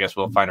 I guess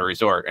we'll find a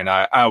resort. And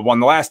I on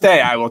the last day,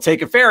 I will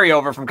take a ferry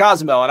over from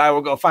Cozumel and I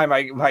will go find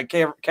my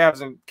caverns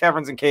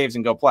and caves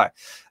and go play.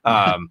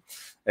 Well,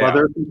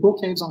 there are some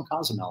cool caves on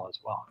Cozumel as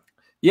well.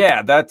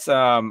 Yeah, that's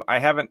I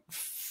haven't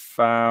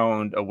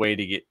found a way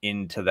to get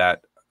into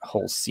that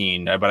whole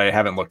scene, but I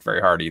haven't looked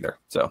very hard either.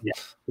 So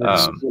yeah,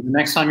 so the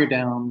next time you're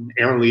down,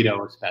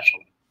 Aerolito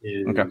especially,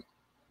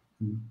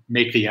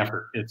 make the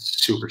effort.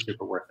 It's super,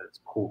 super worth it. It's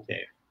a cool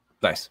cave.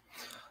 Nice.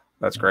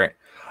 That's great.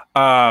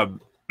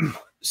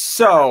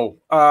 So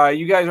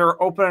you guys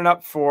are opening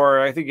up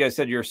for, I think you guys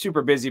said you're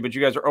super busy, but you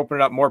guys are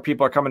opening up. More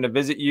people are coming to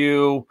visit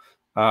you.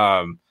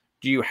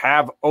 Do you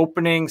have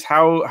openings?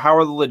 How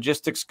are the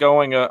logistics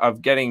going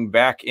of getting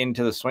back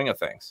into the swing of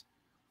things?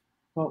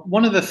 Well,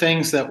 one of the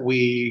things that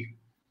we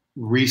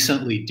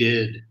recently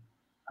did,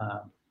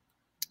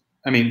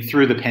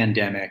 through the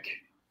pandemic,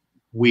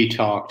 we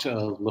talked a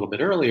little bit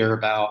earlier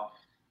about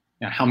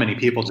how many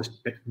people just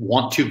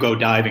want to go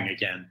diving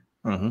again.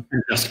 Mm-hmm.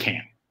 And just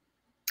can't.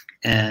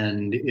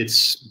 And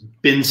it's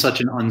been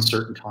such an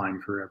uncertain time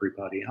for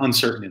everybody,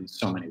 uncertain in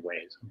so many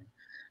ways,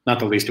 not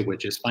the least of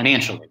which is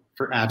financially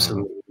for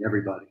absolutely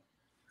everybody.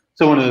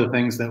 So one of the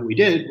things that we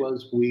did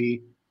was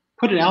we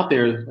put it out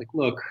there like,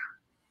 look,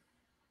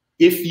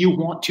 if you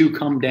want to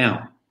come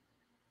down,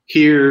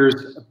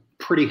 here's a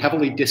pretty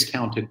heavily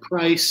discounted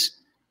price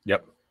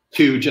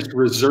to just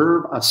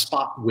reserve a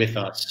spot with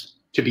us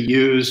to be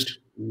used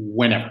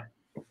whenever.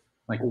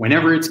 Like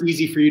whenever it's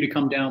easy for you to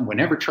come down,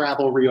 whenever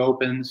travel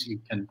reopens, you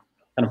can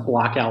kind of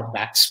block out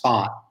that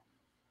spot.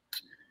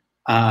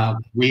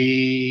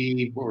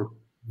 We were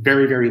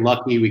very, very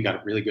lucky. We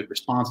got a really good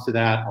response to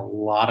that. A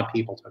lot of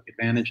people took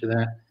advantage of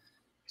that.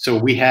 So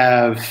we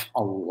have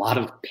a lot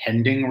of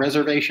pending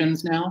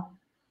reservations now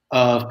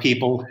of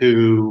people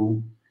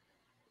who,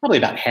 probably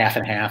about half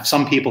and half.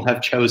 Some people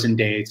have chosen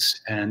dates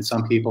and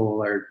some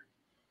people are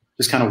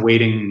just kind of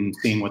waiting,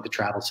 seeing what the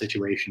travel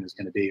situation is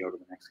going to be over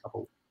the next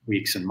couple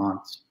weeks and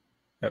months.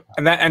 Yep.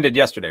 And that ended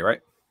yesterday,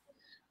 right?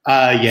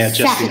 Yeah,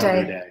 just Saturday. The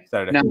other day.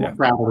 Saturday, now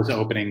travel is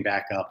opening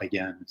back up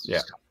again. It's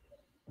just,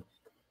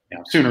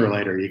 sooner or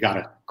later, you got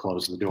to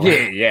close the door.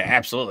 Yeah,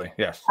 absolutely.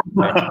 Yes.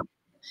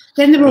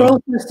 Then there were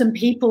also some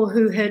people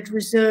who had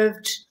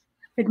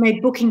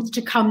made bookings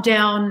to come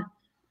down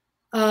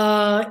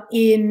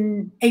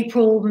in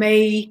April,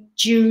 May,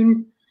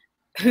 June,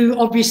 who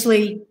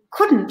obviously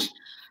couldn't.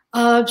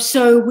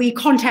 So we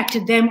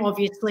contacted them,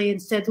 obviously, and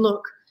said,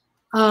 look,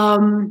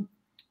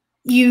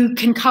 You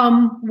can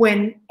come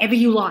whenever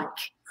you like.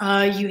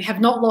 You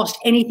have not lost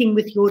anything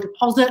with your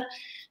deposit,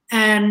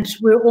 and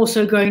we're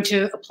also going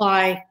to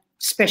apply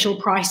special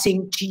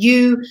pricing to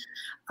you,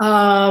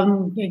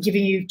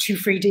 giving you 2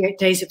 free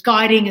days of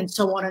guiding and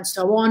so on and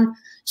so on.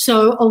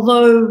 So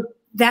although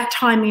that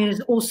timing is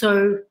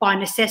also by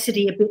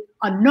necessity a bit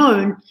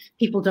unknown,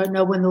 people don't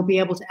know when they'll be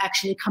able to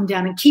actually come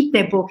down and keep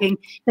their booking.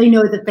 They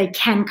know that they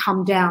can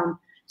come down.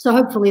 So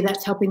hopefully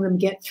that's helping them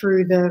get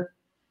through the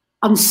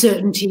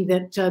uncertainty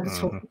that this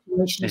whole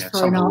situation is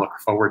thrown up. To look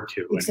forward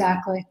to.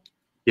 Exactly.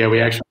 Yeah, we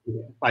actually,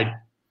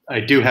 I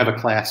do have a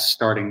class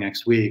starting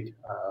next week,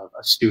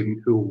 a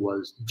student who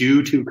was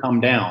due to come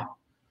down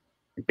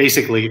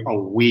basically a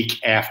week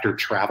after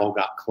travel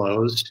got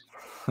closed.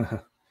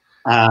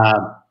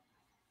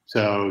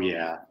 So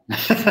yeah,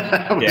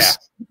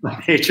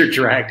 my nature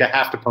drag to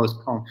have to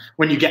postpone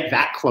when you get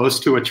that close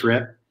to a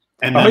trip,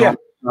 and then all of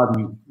a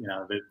sudden,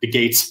 the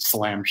gates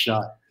slam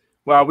shut.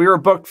 Well, we were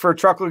booked for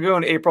Truck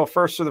Lagoon April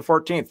 1st to the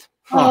 14th.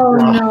 Oh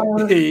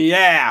no!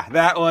 Yeah,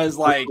 that was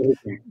like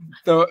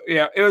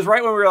it was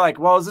right when we were like,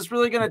 well, is this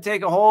really going to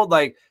take a hold?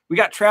 Like, we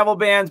got travel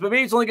bans, but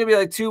maybe it's only going to be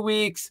like 2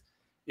 weeks.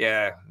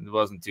 Yeah, it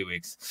wasn't 2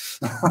 weeks.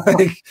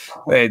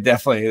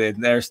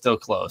 They're still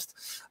cled.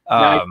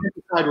 I can't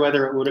decide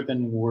whether it would have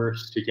been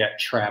worse to get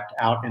trapped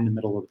out in the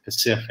middle of the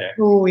Pacific.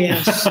 Oh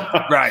yes,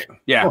 right.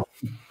 Yeah,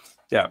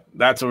 yeah,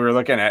 that's what we were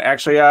looking at.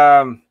 Actually,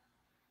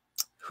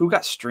 who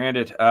got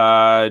stranded?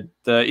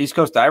 The East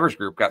Coast Divers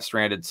Group got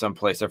stranded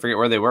someplace. I forget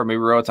where they were. Maybe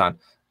Roatan.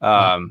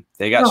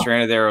 They got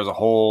stranded there. It was a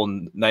whole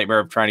nightmare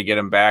of trying to get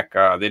them back.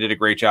 They did a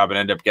great job and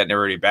ended up getting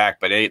everybody back,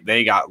 but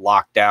they got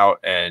locked out,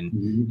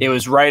 and it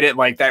was right at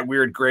like that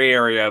weird gray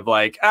area of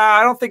like,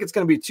 I don't think it's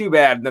going to be too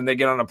bad. And then they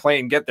get on a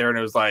plane and get there, and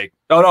it was like,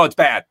 oh no, it's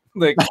bad.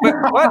 Like,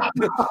 what?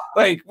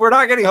 Like, we're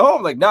not getting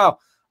home. Like, no.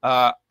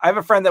 I have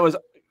a friend that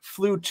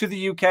flew to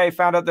the UK,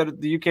 found out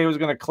that the UK was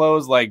going to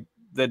close like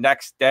the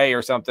next day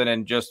or something,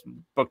 and just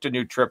booked a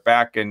new trip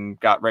back and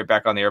got right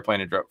back on the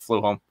airplane and flew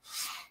home.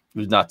 It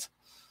was nuts.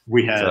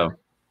 We had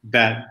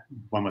that,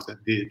 when was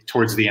it?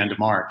 Towards the end of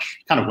March,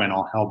 kind of when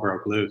all hell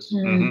broke loose.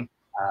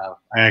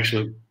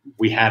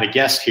 We had a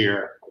guest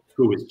here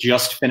who was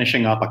just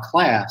finishing up a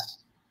class,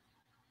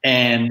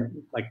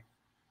 and like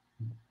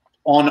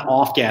on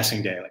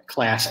off-gassing day, like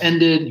class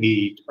ended,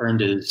 he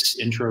earned his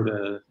intro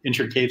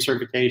to cave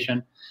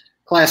certification.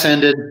 Class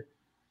ended.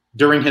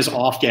 During his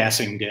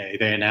off-gassing day,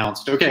 they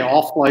announced, okay,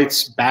 all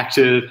flights back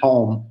to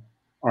home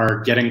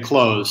are getting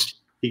closed.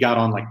 He got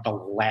on like the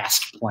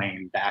last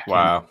plane back.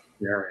 Wow. In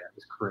the area. It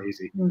was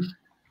crazy.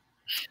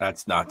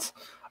 That's nuts.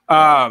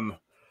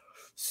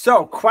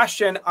 So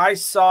question, I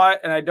saw it,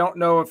 and I don't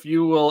know if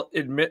you will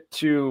admit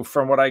to,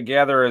 from what I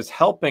gather, is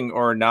helping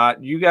or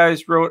not. You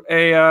guys wrote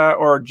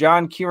or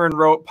John Kieran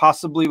wrote,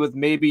 possibly with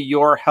maybe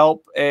your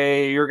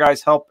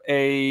guys' help,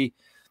 a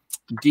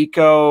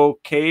Deco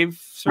cave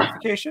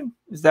certification.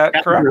 Is that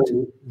correct?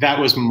 That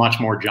was much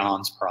more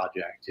John's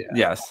project. Yeah.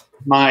 Yes.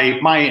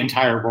 My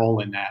entire role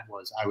in that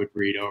was I would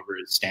read over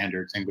his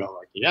standards and go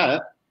like, yeah,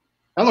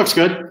 that looks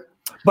good.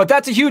 But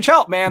that's a huge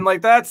help, man.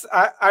 Like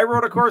I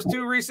wrote a course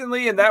too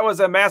recently, and that was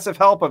a massive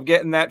help of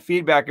getting that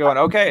feedback going,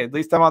 okay, at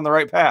least I'm on the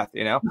right path,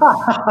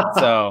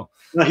 So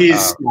well,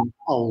 he's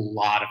a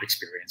lot of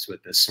experience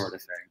with this sort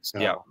of thing.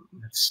 So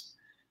it's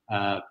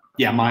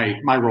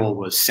my role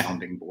was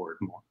sounding board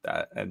more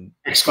and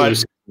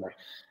exclusively.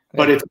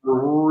 But it's a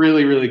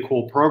really, really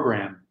cool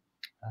program,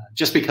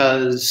 just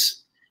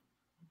because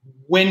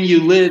when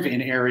you live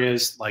in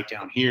areas like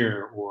down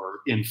here or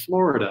in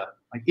Florida,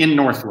 like in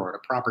North Florida,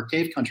 proper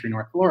cave country,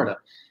 North Florida,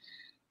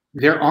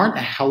 there aren't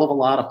a hell of a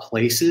lot of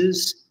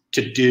places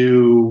to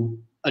do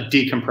a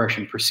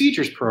decompression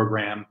procedures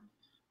program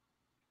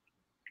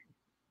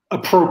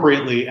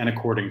appropriately and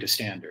according to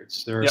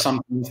standards. There are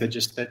some things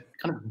that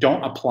kind of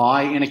don't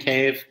apply in a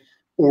cave,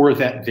 or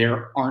that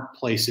there aren't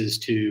places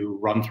to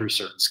run through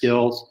certain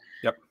skills.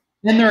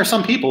 And there are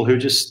some people who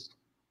just,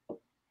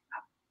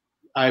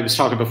 I was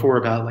talking before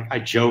about, like, I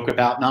joke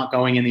about not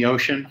going in the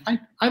ocean.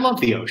 I love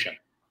the ocean.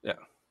 Yeah.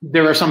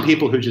 There are some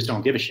people who just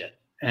don't give a shit,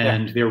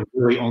 and they're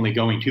really only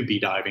going to be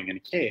diving in a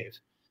cave.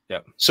 Yeah.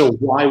 So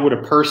why would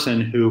a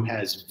person who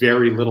has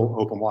very little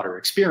open water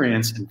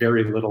experience and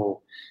very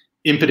little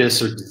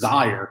impetus or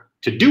desire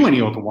to do any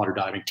open water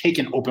diving take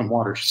an open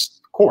water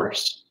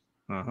course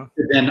to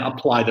then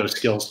apply those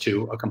skills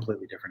to a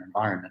completely different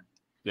environment?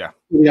 Yeah.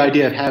 The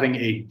idea of having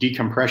a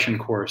decompression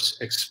course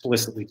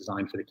explicitly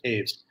designed for the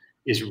caves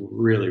is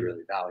really,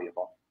 really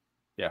valuable.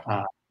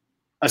 Yeah.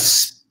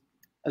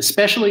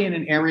 Especially in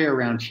an area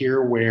around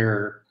here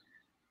where,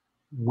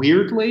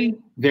 weirdly,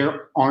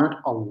 there aren't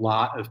a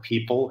lot of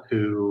people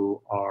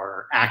who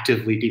are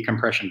actively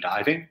decompression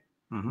diving,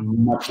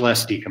 much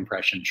less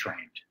decompression trained.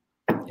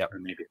 Or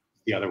maybe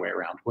the other way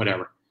around,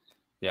 whatever.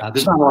 Yeah.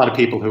 There's not a lot of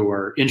people who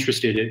are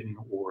interested in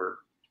or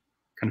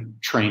kind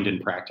of trained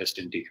and practiced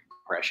in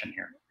decompression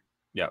here.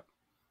 Yep.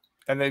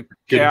 And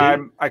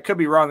I could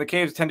be wrong. The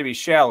caves tend to be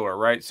shallower,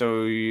 right?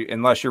 So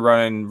unless you're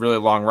running really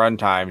long run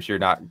times, you're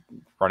not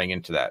running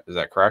into that. Is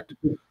that correct?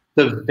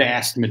 the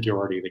vast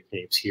majority of the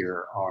caves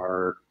here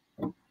are,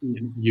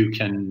 you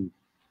can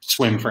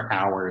swim for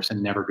hours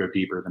and never go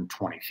deeper than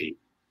 20 feet.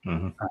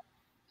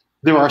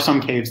 There are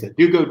some caves that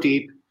do go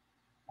deep.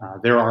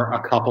 There are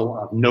a couple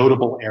of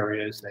notable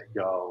areas that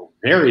go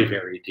very,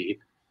 very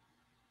deep.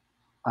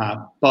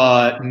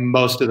 But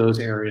most of those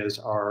areas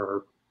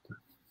are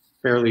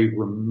fairly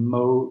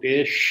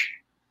remote-ish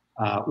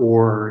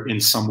or in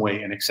some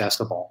way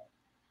inaccessible,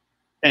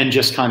 and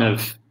just kind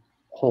of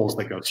holes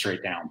that go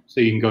straight down.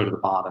 So you can go to the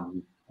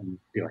bottom and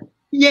be like,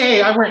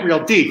 yay, I went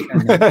real deep.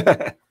 And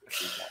then,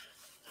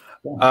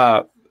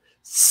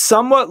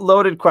 somewhat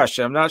loaded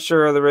question. I'm not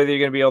sure whether you're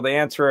going to be able to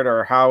answer it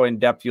or how in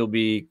depth you'll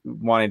be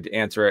wanting to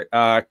answer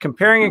it.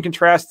 Comparing and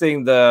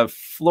contrasting the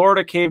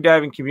Florida cave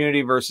diving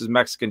community versus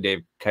Mexican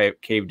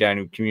cave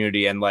diving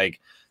community, and like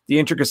the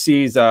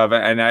intricacies of,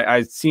 and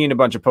I've seen a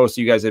bunch of posts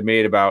you guys have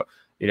made about,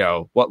 you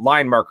know, what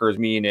line markers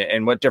mean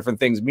and what different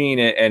things mean,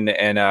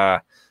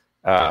 and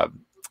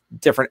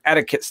different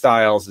etiquette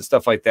styles and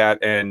stuff like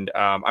that. And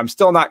I'm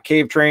still not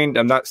cave trained.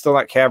 Still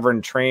not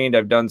cavern trained.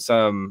 I've done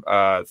some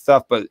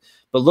stuff, but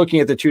looking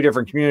at the two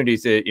different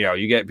communities, that, you know,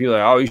 you get people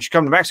like, oh, you should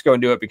come to Mexico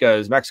and do it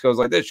because Mexico's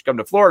like this. You should come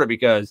to Florida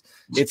because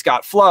it's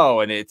got flow,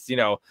 and it's, you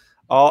know,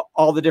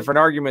 all the different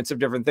arguments of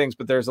different things.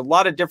 But there's a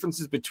lot of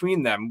differences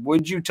between them.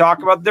 Would you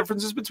talk about the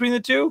differences between the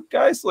two,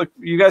 guys? Look,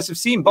 you guys have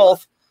seen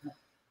both.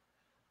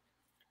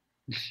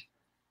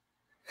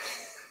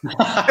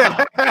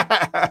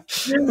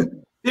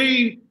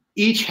 They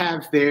each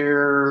have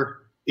their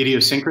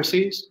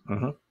idiosyncrasies.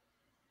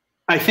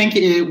 I think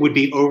it would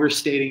be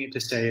overstating it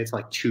to say it's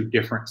like two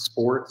different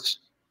sports,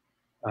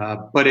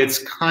 but it's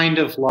kind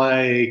of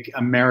like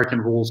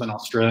American rules and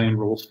Australian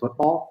rules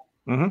football.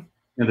 You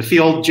know, the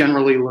field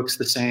generally looks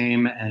the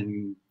same,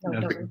 and you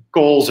know, the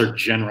goals are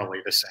generally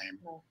the same.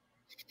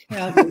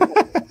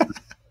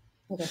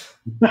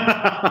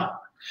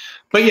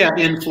 But yeah,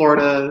 in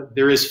Florida,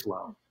 there is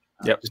flow.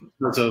 Just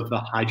because of the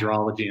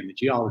hydrology and the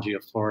geology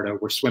of Florida,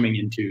 we're swimming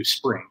into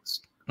springs.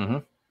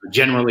 We're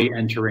generally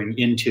entering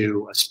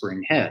into a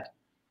spring head,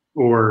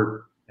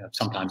 or you know,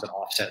 sometimes an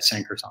offset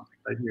sink or something.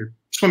 But you're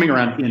swimming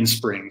around in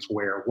springs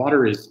where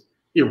water is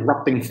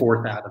erupting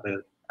forth out of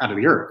the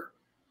earth.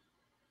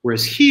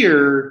 Whereas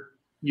here,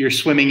 you're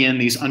swimming in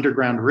these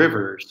underground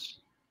rivers,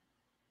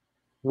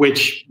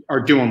 which are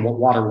doing what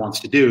water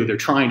wants to do. They're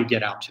trying to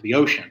get out to the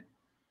ocean,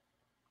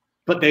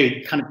 but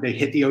they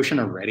hit the ocean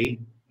already.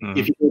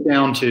 If you go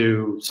down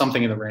to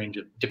something in the range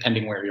of,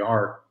 depending where you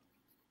are,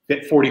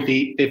 40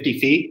 feet, 50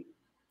 feet,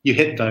 you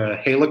hit the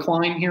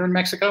halocline here in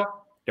Mexico,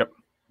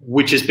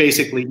 which is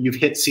basically you've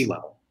hit sea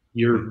level.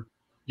 You're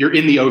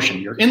in the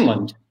ocean. You're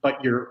inland,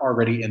 but you're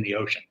already in the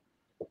ocean.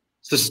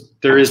 So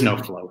there is no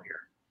flow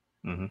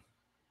here.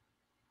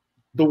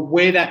 The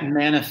way that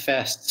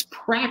manifests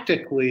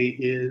practically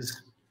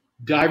is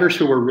divers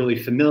who are really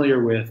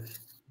familiar with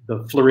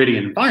the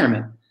Floridian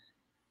environment,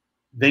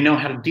 they know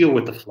how to deal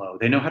with the flow.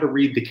 They know how to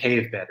read the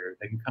cave better.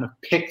 They can kind of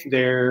pick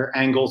their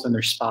angles and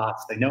their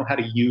spots. They know how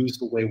to use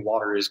the way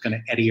water is going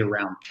to eddy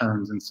around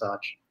turns and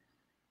such.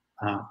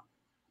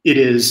 It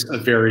is a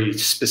very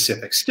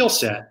specific skill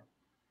set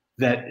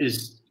that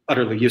is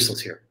utterly useless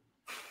here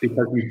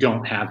because you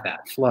don't have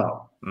that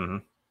flow.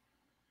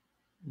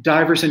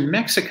 Divers in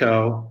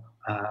Mexico,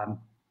 I'm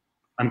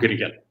going to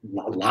get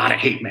a lot of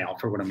hate mail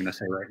for what I'm going to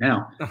say right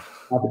now.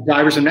 But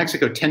divers in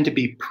Mexico tend to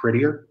be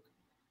prettier.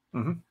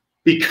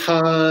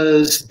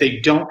 Because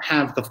they don't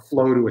have the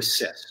flow to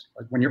assist.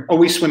 Like when you're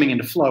always swimming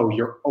into flow,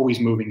 you're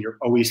always moving, you're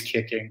always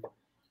kicking.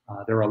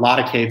 There are a lot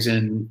of caves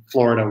in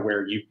Florida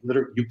where you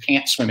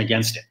can't swim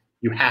against it.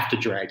 You have to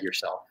drag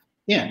yourself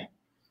in.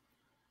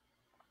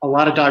 A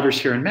lot of divers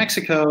here in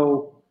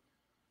Mexico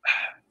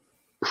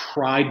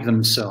pride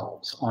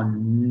themselves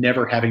on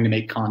never having to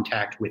make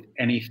contact with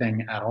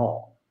anything at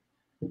all.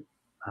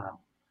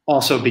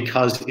 Also,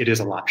 because it is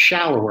a lot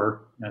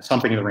shallower,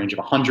 something in the range of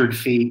 100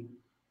 feet,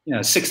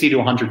 60 to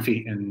 100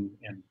 feet in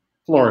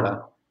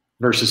Florida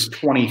versus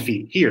 20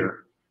 feet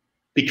here,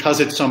 because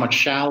it's so much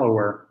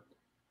shallower,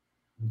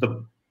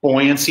 the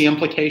buoyancy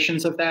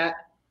implications of that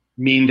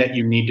mean that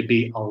you need to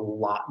be a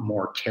lot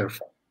more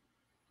careful.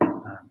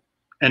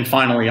 And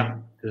finally,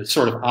 the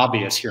sort of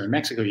obvious here in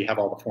Mexico, you have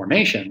all the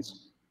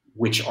formations,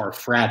 which are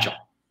fragile.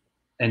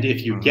 And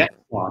if you get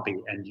sloppy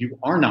and you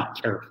are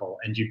not careful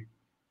and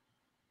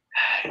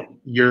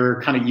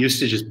you're kind of used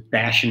to just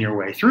bashing your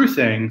way through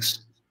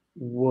things,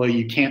 well,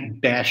 you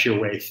can't bash your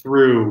way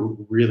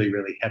through really,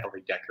 really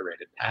heavily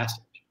decorated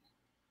passage.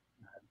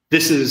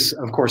 This is,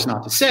 of course,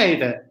 not to say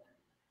that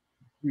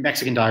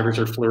Mexican divers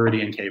or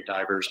Floridian cave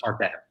divers are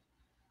better.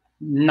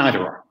 Neither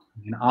are.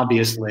 I mean,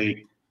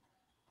 obviously,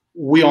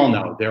 we all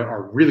know there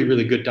are really,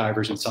 really good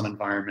divers in some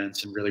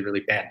environments and really,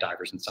 really bad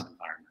divers in some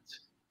environments.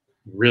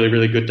 Really,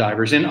 really good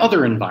divers in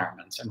other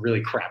environments and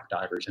really crap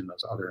divers in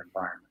those other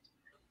environments.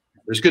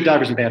 There's good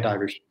divers and bad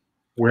divers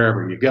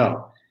wherever you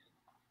go.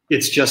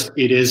 It's just,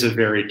 it is a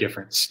very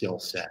different skill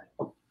set.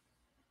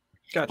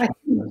 Gotcha.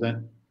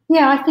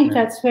 I think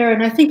that's fair.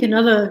 And I think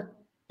another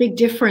big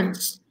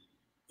difference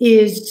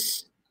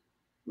is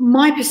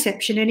my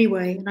perception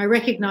anyway, and I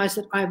recognize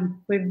that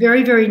we're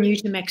very, very new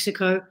to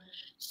Mexico.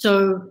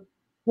 So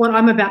what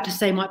I'm about to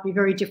say might be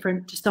very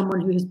different to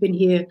someone who has been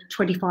here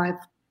 25,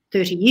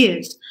 30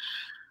 years.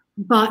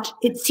 But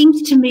it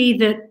seems to me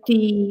that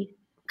the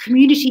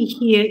community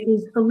here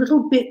is a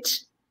little bit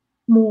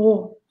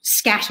more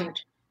scattered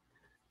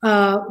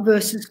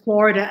versus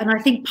Florida. And I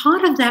think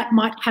part of that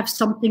might have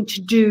something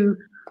to do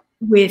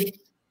with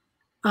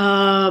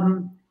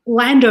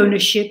land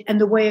ownership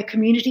and the way a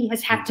community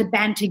has had to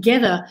band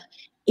together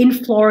in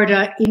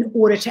Florida in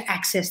order to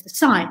access the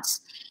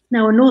sites.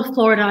 Now, in North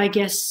Florida, I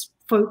guess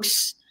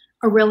folks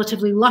are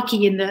relatively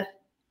lucky in that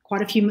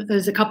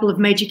there's a couple of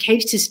major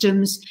cave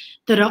systems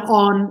that are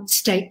on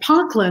state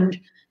parkland.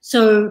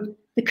 So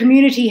the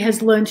community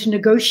has learned to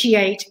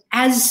negotiate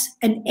as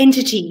an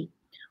entity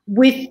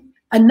with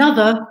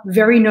another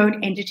very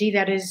known entity,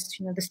 that is,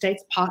 the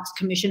state's Parks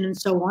Commission and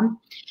so on,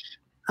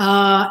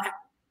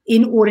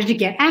 in order to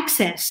get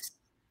access.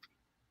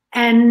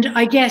 And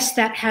I guess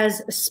that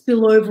has a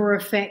spillover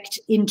effect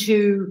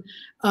into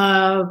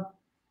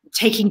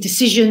taking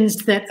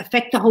decisions that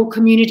affect the whole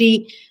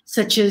community,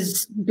 such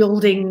as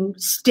building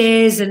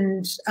stairs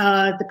and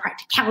the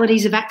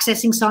practicalities of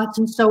accessing sites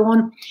and so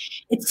on.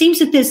 It seems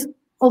that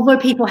although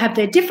people have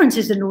their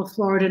differences in North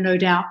Florida, no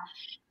doubt,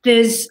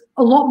 there's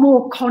a lot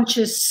more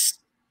conscious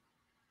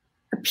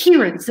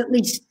appearance, at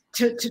least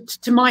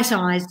to my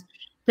eyes,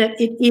 that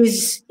it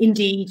is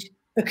indeed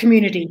a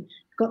community.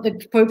 You've got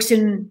the folks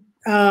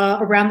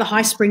around the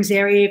High Springs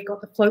area, you've got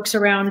the folks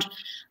around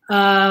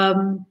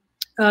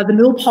the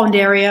Mill Pond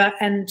area,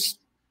 and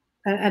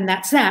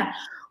that's that.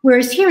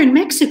 Whereas here in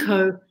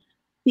Mexico,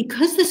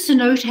 because the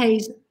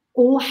cenotes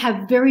all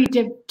have very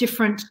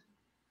different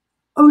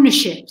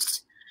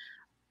ownerships,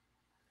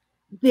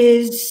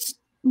 there's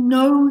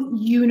no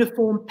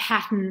uniform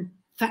pattern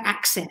for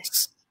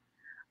access.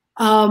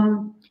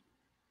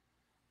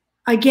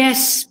 I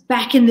guess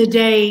back in the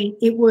day,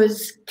 it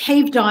was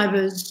cave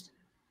divers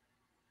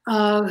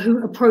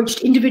who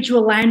approached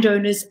individual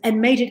landowners and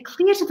made it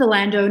clear to the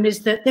landowners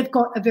that they've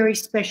got a very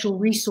special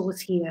resource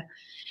here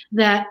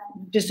that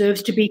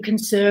deserves to be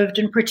conserved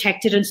and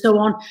protected and so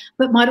on,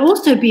 but might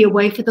also be a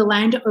way for the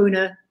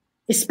landowner,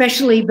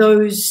 especially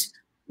those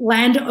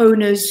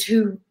landowners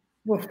who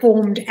were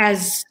formed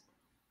as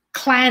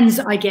clans,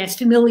 I guess,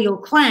 familial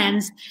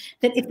clans,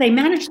 that if they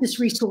manage this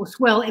resource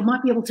well, it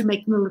might be able to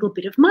make them a little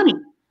bit of money.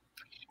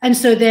 And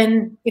so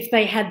then if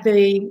they had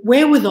the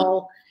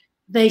wherewithal,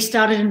 they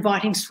started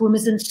inviting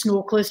swimmers and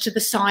snorkelers to the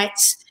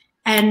sites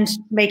and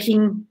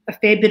making a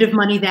fair bit of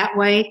money that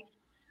way.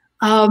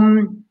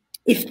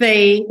 If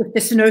the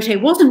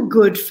cenote wasn't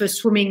good for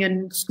swimming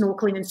and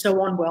snorkeling and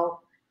so on,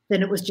 well,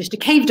 then it was just a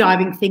cave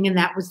diving thing, and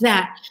that was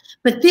that.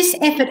 But this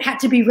effort had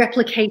to be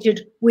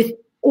replicated with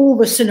all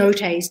the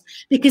cenotes,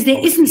 because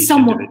there isn't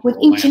someone with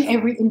each and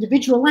every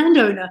individual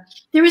landowner.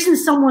 There isn't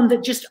someone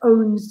that just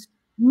owns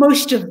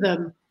most of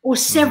them or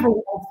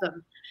several of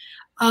them.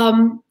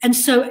 And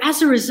so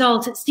as a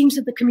result, it seems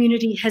that the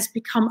community has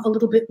become a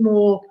little bit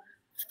more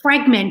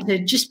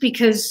fragmented just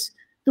because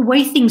the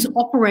way things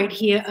operate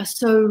here are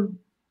so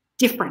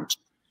different.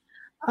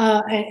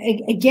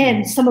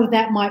 Again, some of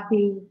that might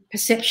be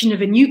perception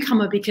of a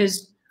newcomer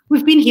because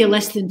we've been here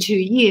less than 2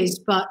 years,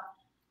 but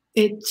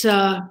it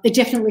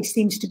definitely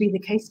seems to be the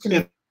case to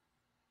me.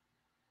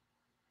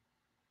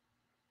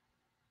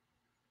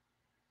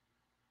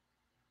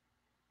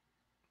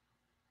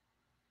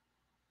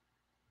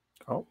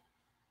 Oh,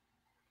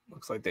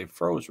 looks like they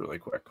froze really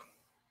quick.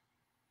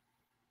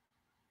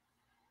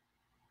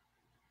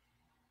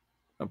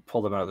 I'll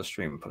pull them out of the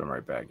stream and put them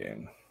right back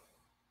in.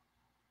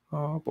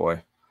 Oh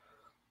boy.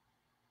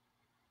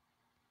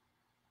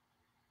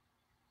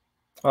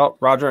 Well,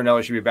 Roger and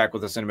Nelly should be back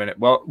with us in a minute.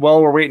 Well,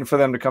 while we're waiting for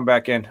them to come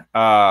back in,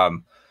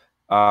 I'm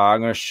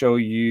going to show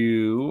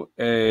you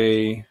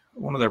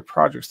one of their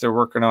projects they're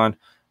working on.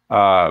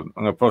 I'm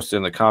going to post it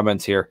in the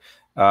comments here.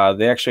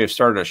 They actually have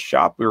started a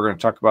shop. We were going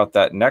to talk about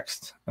that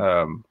next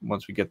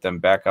once we get them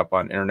back up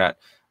on internet.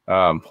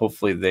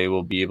 Hopefully they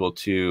will be able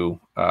to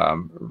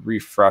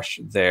refresh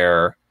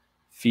their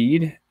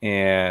feed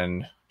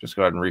and just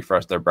go ahead and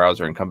refresh their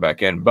browser and come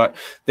back in. But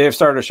they have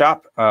started a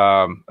shop.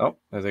 Oh,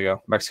 there they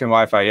go. Mexican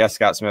Wi-Fi. Yes,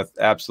 Scott Smith.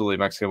 Absolutely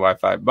Mexican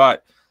Wi-Fi.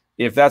 But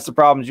if that's the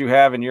problems you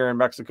have and you're in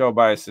Mexico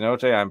by a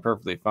cenote, I'm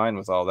perfectly fine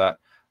with all that.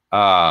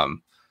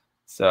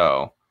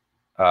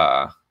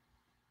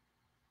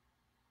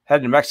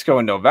 Heading to Mexico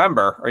in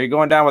November. Are you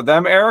going down with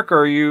them, Eric,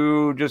 or are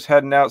you just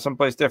heading out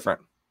someplace different?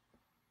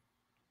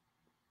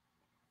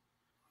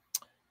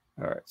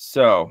 All right.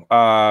 So,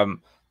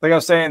 like I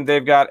was saying,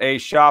 they've got a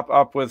shop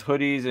up with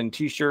hoodies and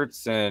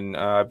T-shirts, and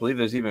I believe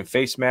there's even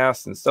face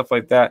masks and stuff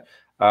like that.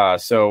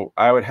 So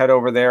I would head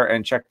over there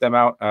and check them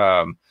out.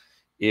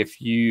 If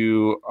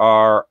you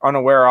are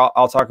unaware,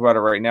 I'll talk about it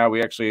right now.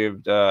 We actually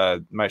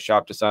have my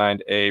shop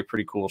designed a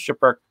pretty cool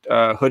shipwreck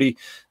hoodie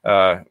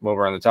while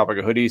we're on the topic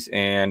of hoodies,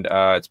 and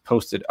it's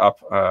posted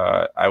up.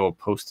 I will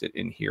post it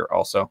in here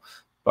also.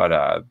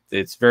 But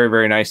it's very,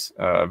 very nice,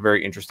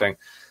 very interesting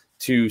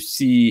to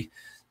see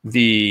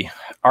the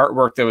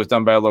artwork that was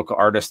done by a local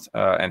artist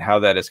and how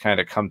that has kind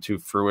of come to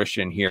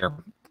fruition here.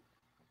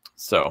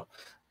 So,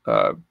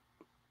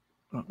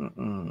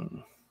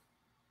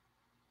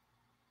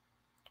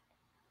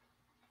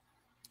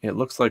 it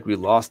looks like we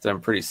lost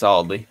them pretty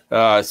solidly.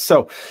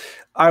 So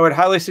I would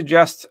highly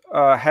suggest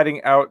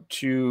heading out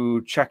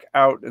to check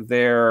out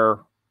their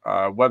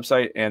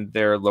website and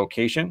their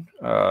location.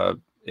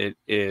 It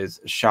is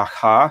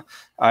Shakha.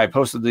 I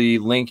posted the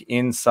link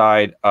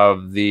inside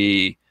of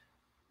the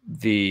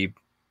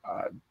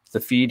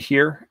feed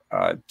here.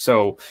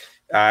 So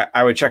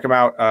I would check them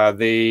out.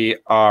 They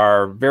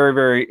are very,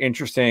 very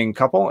interesting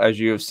couple, as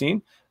you have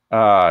seen.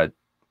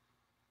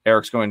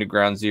 Eric's going to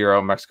Ground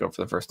Zero, Mexico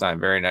for the first time.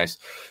 Very nice.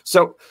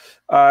 So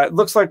it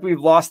looks like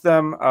we've lost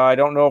them. I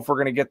don't know if we're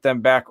going to get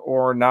them back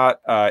or not.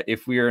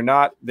 If we are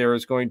not, there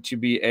is going to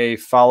be a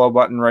follow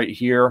button right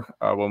here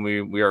when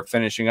we are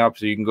finishing up.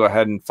 So you can go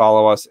ahead and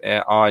follow us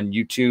on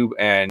YouTube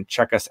and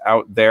check us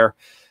out there.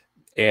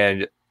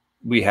 And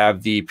we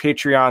have the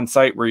Patreon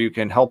site where you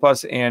can help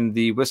us, and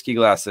the whiskey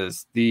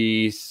glasses.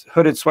 The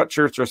hooded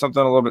sweatshirts are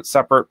something a little bit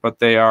separate, but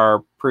they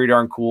are pretty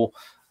darn cool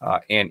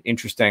and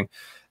interesting.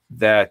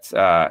 That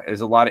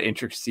is a lot of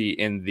intricacy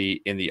in the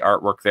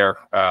artwork there.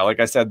 Like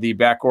I said, the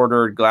back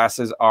ordered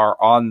glasses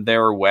are on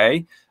their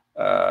way.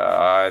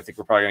 I think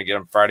we're probably going to get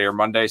them Friday or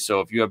Monday. So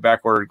if you have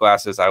back ordered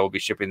glasses, I will be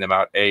shipping them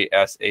out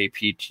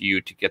ASAP to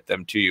you to get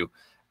them to you.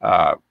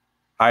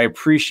 I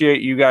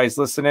appreciate you guys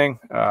listening.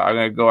 I'm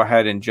going to go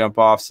ahead and jump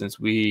off since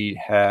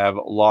we have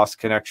lost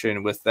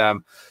connection with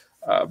them.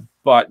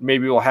 But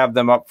maybe we'll have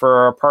them up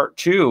for a part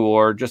 2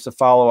 or just a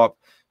follow up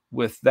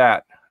with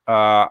that.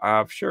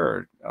 I'm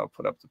sure I'll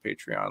put up the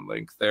Patreon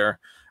link there.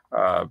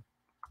 So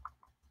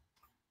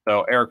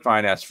Eric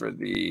Fine asked for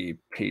the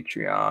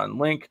Patreon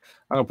link.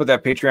 I'm going to put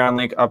that Patreon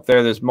link up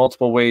there. There's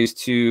multiple ways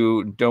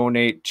to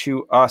donate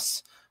to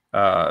us.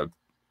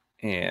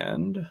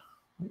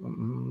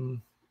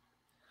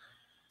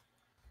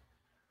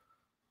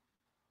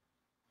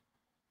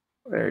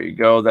 There you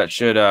go. That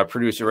should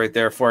produce it right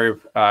there for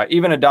you.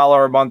 Even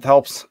 $1 a month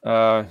helps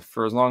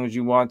for as long as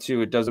you want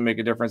to. It doesn't make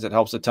a difference. It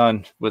helps a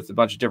ton with a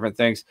bunch of different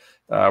things.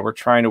 We're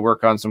trying to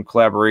work on some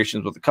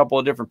collaborations with a couple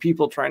of different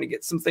people, trying to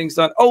get some things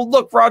done. Oh,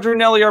 look, Roger and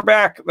Nelly are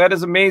back. That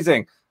is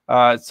amazing.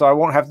 So I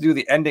won't have to do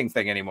the ending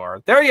thing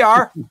anymore. There you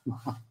are.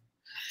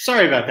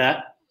 Sorry about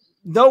that.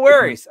 No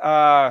worries.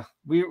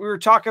 We were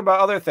talking about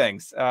other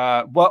things.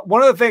 Well,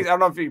 one of the things, I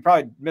don't know if you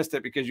probably missed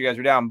it because you guys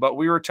were down, but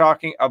we were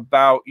talking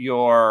about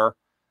your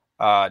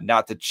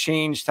not to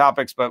change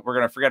topics, but we're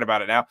going to forget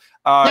about it now.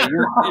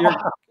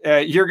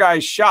 Your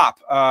guys' shop.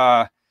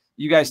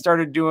 You guys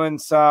started doing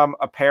some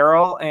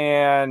apparel,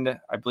 and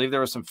I believe there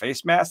was some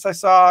face masks I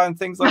saw and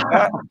things like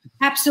that.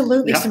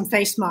 Absolutely, some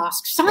face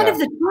masks. Sign of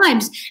the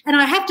times. And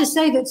I have to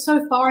say that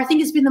so far, I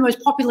think it's been the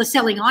most popular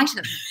selling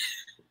item.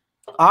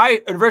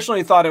 I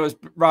originally thought it was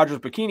Roger's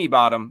bikini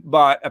bottom,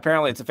 but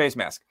apparently it's a face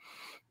mask.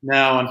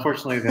 No,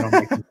 unfortunately, they don't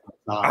make them.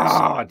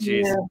 Oh,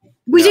 jeez. Yeah.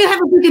 We do have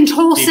a big and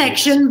tall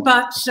section,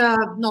 but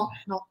not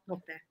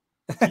there.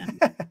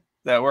 Yeah.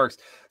 That works.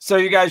 So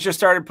you guys just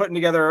started putting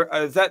together.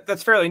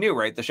 That's fairly new,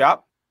 right? The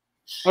shop.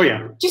 Oh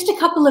yeah. Just a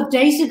couple of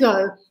days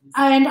ago,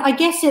 and I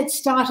guess it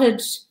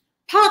started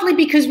partly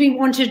because we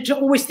wanted to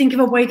always think of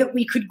a way that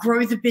we could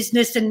grow the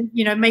business and,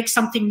 make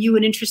something new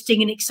and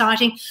interesting and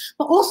exciting.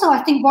 But also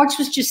I think Rog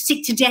was just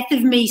sick to death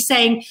of me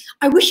saying,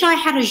 I wish I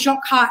had a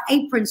Jacquard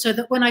apron so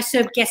that when I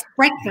serve guest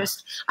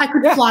breakfast, I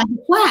could fly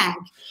the flag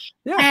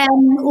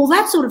and all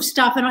that sort of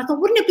stuff. And I thought,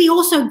 wouldn't it be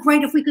also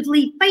great if we could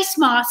leave face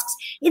masks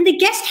in the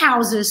guest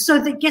houses so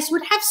that guests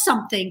would have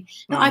something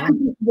that I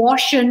could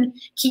wash and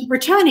keep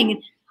returning.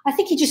 And I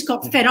think he just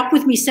got fed up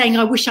with me saying,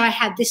 I wish I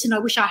had this and I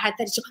wish I had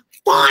that. It's like,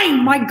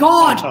 fine, my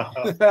God,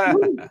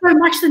 so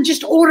much than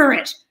just order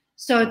it.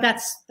 So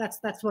that's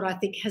what I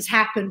think has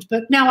happened.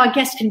 But now our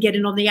guests can get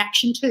in on the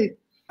action too.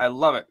 I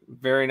love it.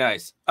 Very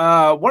nice.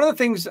 One of the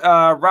things,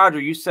 Roger,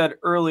 you said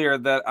earlier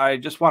that I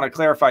just want to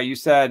clarify. You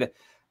said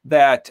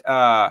that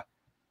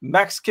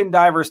Mexican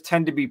divers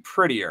tend to be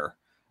prettier.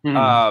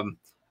 I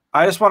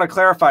just want to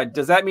clarify.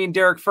 Does that mean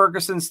Derek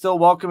Ferguson's still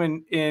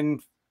welcome in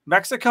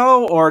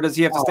Mexico, or does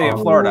he have to stay in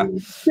Florida?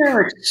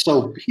 Derek's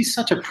he's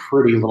such a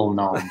pretty little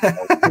gnome.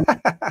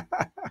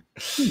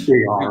 He'd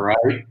be all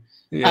right.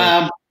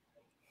 Yeah.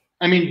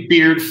 I mean,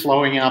 beard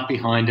flowing out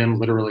behind him,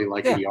 literally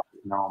like a young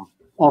gnome.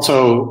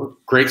 Also,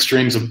 great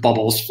streams of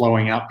bubbles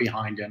flowing out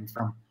behind him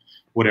from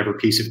whatever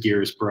piece of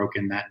gear is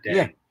broken that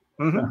day.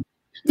 Yeah.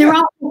 There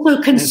are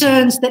also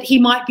concerns that he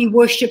might be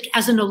worshipped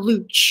as an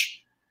alooch.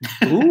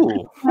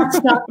 Ooh.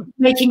 Start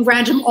making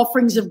random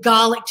offerings of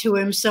garlic to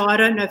him, so I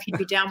don't know if he'd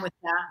be down with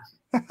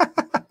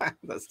that.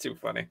 That's too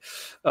funny.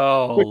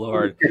 Oh,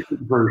 Lord.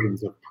 Different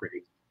versions of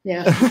pretty.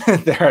 Yeah.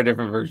 There are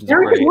different versions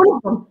Derek of pretty. is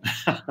one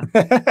of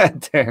them.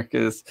 Derek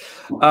is.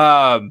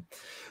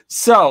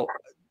 So,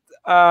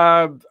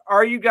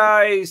 are you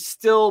guys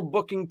still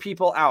booking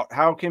people out?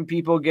 How can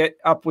people get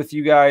up with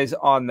you guys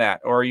on that?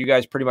 Or are you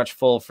guys pretty much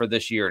full for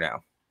this year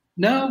now?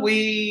 No,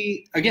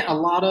 a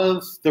lot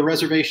of the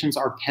reservations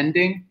are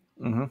pending.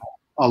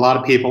 a lot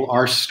of people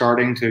are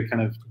starting to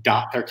kind of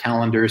dot their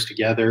calendars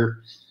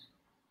together,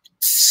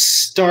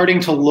 starting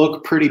to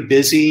look pretty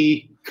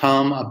busy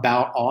come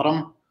about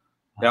autumn.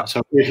 Yeah.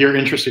 So if you're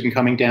interested in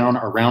coming down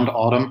around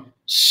autumn,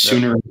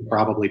 sooner is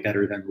probably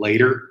better than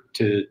later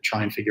to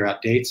try and figure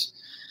out dates.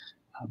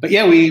 But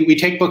yeah, we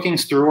take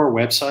bookings through our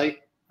website.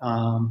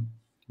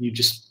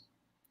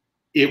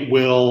 It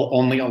will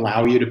only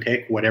allow you to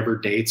pick whatever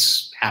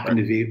dates happen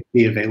to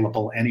be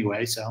available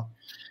anyway. So,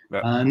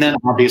 and then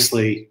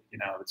obviously,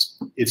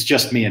 it's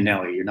just me and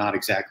Nelly. You're not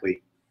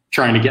exactly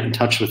trying to get in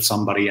touch with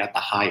somebody at the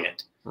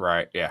Hyatt.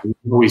 Right. Yeah. You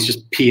always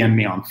just PM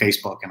me on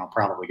Facebook, and I'll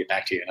probably get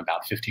back to you in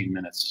about 15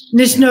 minutes.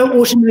 There's no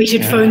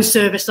automated phone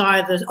service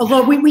either.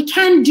 Although we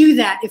can do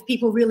that if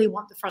people really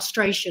want the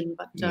frustration.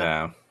 But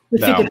no.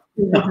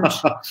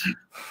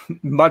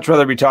 Much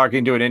rather be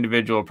talking to an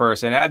individual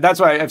person. That's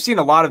why I've seen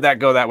a lot of that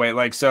go that way.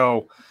 Like,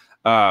 so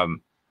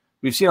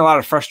we've seen a lot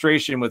of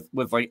frustration with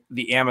like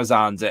the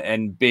Amazons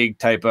and big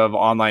type of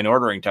online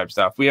ordering type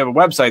stuff. We have a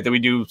website that we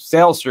do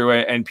sales through,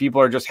 and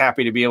people are just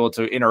happy to be able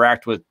to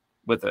interact with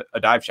a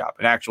dive shop,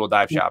 an actual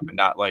dive shop, and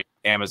not like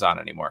Amazon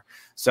anymore.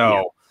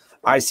 So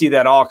I see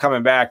that all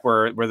coming back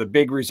where the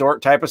big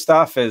resort type of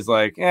stuff is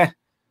like, I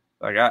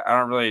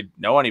don't really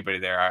know anybody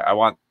there. I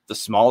want the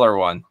smaller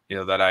one,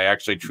 that I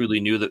actually truly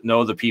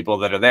know the people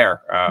that are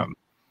there.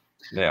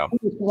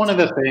 One of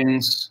the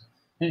things,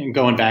 and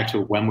going back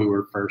to when we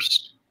were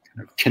first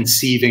kind of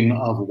conceiving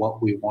of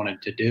what we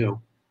wanted to do,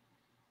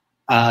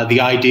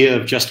 the idea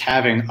of just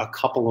having a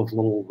couple of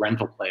little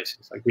rental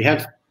places. Like we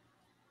have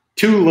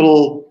 2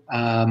 little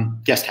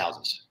guest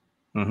houses.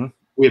 Mm-hmm.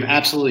 We have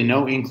absolutely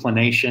no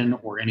inclination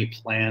or any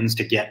plans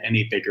to get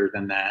any bigger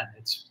than that.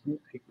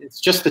 It's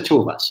just the 2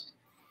 of us.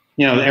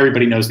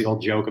 Everybody knows the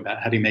old joke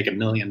about how do you make $1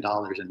 million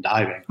in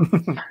diving.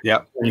 Yeah.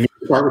 You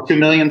start with $2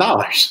 million.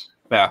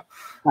 Yeah.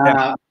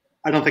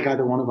 I don't think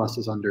either one of us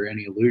is under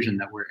any illusion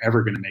that we're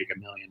ever going to make $1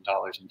 million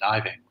in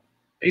diving.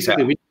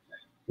 Basically,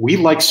 we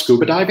like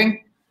scuba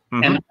diving,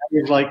 and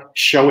I like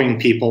showing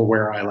people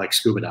where I like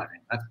scuba diving.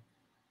 That's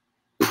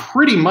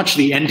pretty much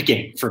the end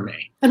game for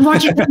me. And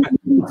Roger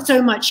eats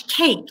so much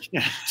cake.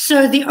 Yeah.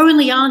 So the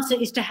only answer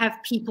is to have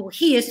people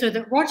here so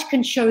that Roger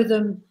can show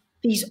them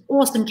these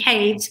awesome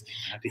caves,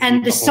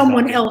 and there's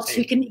someone else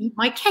who can eat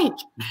my cake.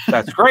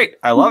 That's great.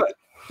 I love it.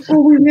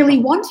 All we really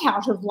want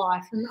out of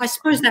life. And I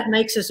suppose that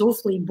makes us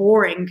awfully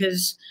boring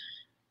because,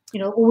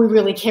 all we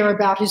really care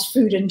about is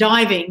food and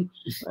diving.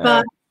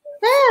 But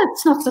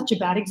it's not such a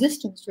bad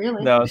existence,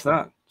 really. No, it's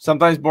not.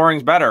 Sometimes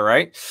boring's better,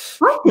 right?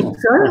 I think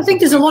so. I think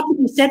there's a lot to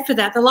be said for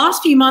that. The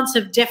last few months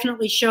have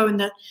definitely shown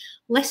that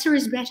lesser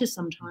is better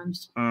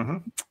sometimes.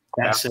 Mm-hmm.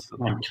 That's it.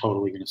 I'm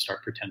totally going to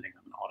start pretending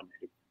I'm an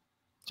automated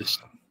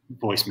just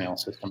voicemail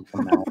system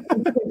from now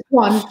on.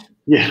 One.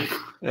 Yeah.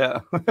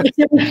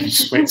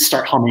 Just wait,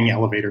 start humming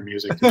elevator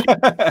music.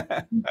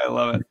 I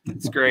love it.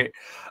 It's great.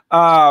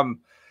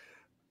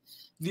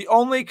 The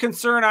only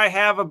concern I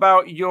have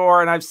about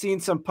and I've seen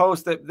some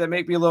posts that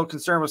make me a little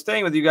concerned with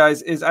staying with you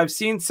guys, is I've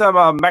seen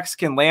some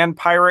Mexican land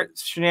pirate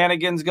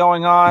shenanigans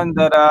going on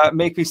that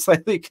make me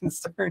slightly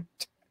concerned.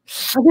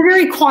 They're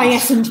very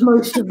quiescent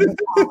most of the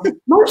time.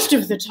 Most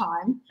of the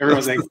time.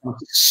 Everyone's like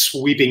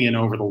sweeping in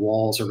over the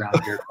walls around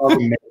here,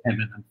 causing mayhem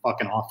and then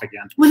fucking off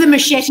again. With a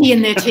machete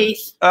in their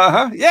teeth.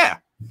 Yeah.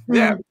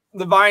 Yeah.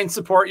 The vines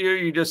support you.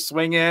 You just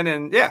swing in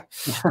and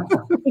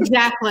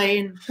Exactly.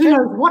 And who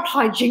knows what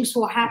hijinks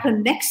will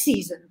happen next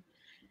season.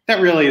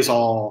 That really is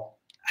all.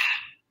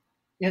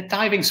 Yeah,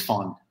 diving's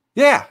fun.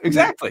 Yeah,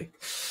 exactly.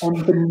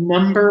 And the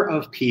number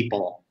of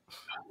people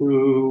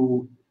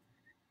who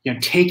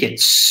take it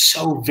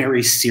so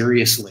very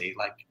seriously,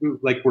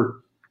 like we're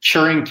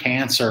curing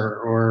cancer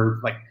or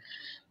like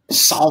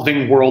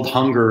solving world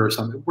hunger or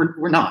something.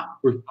 We're not.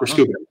 We're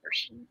scuba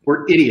divers.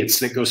 We're idiots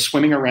that go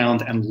swimming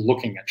around and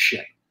looking at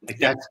shit. Like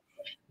that's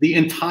the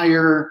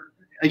entire.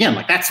 Again,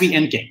 like that's the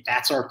end game.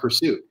 That's our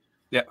pursuit.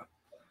 Yeah.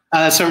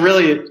 So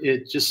really,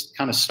 it just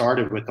kind of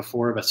started with the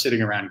 4 of us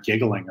sitting around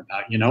giggling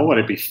about, what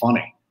it'd be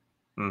funny,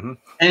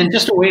 and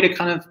just a way to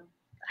kind of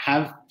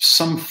have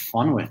some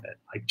fun with it,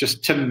 like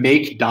just to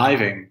make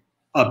diving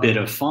a bit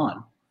of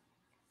fun.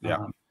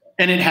 Yeah.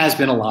 And it has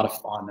been a lot of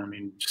fun. I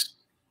mean, just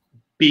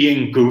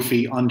being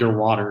goofy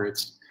underwater,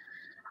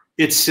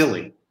 it's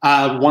silly.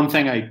 One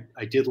thing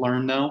I did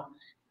learn though,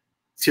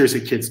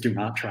 seriously, kids, do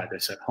not try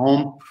this at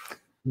home.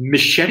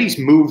 Machetes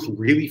move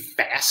really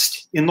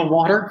fast in the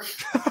water.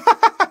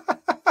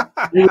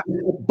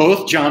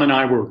 Both John and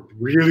I were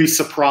really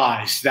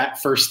surprised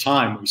that first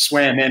time we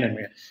swam in and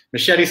we had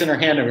machetes in our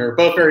hand and we were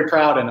both very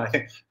proud. And I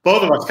think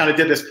both of us kind of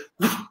did this.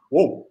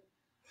 Whoa.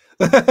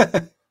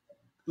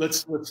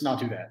 Let's not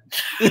do that.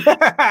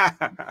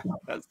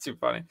 That's too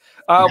funny.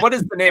 What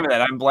is the name of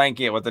that? I'm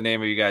blanking at what the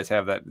name of you guys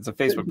have. That it's a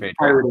Facebook page.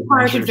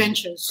 Pirate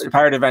Adventures.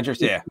 Pirate Adventures.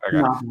 Yeah.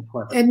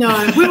 Okay. And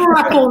no, we were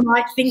up all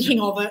night thinking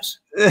of it.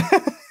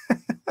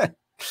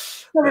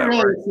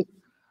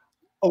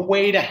 A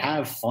way to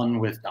have fun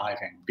with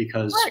diving,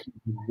 because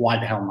why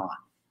the hell not?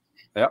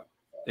 Yep,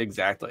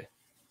 exactly.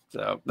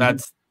 So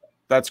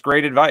that's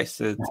great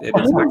advice. It is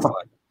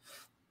excellent.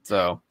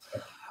 So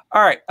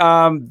All right.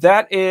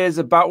 That is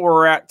about where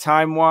we're at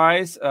time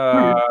wise.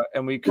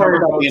 And we covered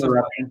Sorry about the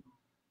interruption.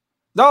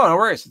 No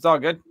worries. It's all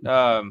good.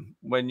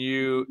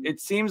 It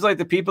seems like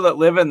the people that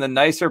live in the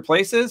nicer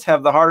places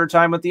have the harder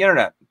time with the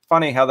internet.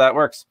 Funny how that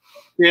works.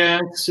 Yeah,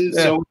 it's always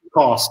a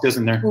cost,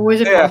 isn't there?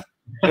 Always a cost.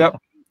 Yep.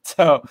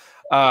 So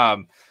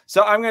I'm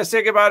going to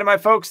say goodbye to my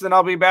folks, then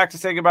I'll be back to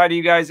say goodbye to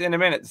you guys in a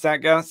minute. Does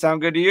that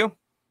sound good to you?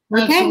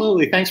 Okay.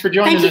 Absolutely. Thanks for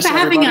joining us. Thank you for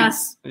having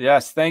us.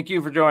 Yes. Thank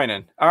you for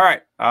joining. All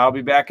right. I'll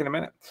be back in a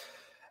minute.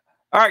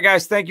 All right,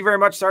 guys. Thank you very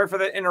much. Sorry for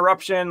the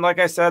interruption. Like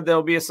I said,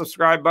 there'll be a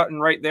subscribe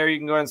button right there. You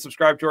can go ahead and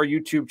subscribe to our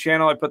YouTube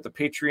channel. I put the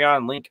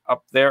Patreon link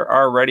up there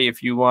already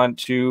if you want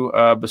to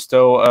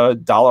bestow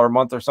 $1 a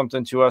month or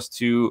something to us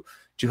to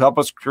help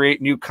us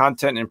create new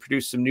content and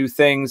produce some new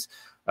things.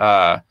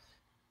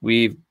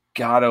 We've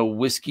got a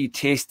whiskey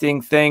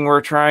tasting thing we're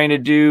trying to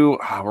do.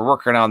 We're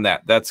working on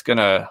that.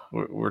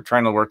 We're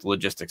trying to work the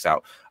logistics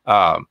out.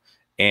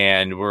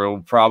 And we'll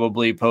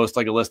probably post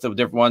like a list of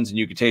different ones and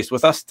you can taste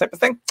with us type of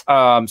thing.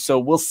 So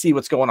we'll see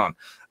what's going on.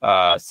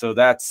 So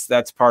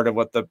that's part of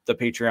what the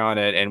Patreon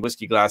and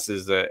whiskey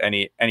glasses,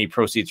 any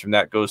proceeds from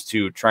that goes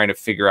to trying to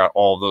figure out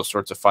all those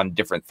sorts of fun,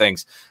 different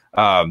things.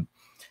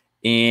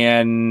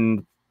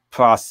 And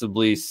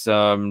possibly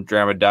some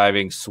drama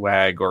diving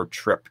swag or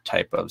trip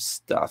type of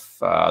stuff.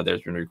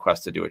 There's been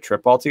requests to do a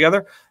trip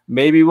altogether.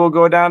 Maybe we'll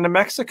go down to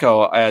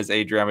Mexico as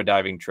a drama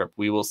diving trip.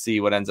 We will see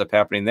what ends up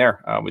happening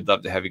there. We'd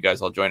love to have you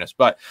guys all join us,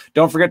 but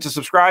don't forget to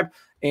subscribe,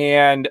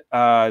 and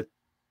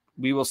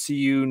we will see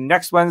you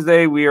next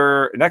Wednesday.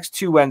 Next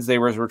 2 Wednesdays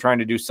where we're trying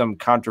to do some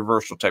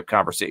controversial type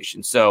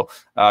conversation. So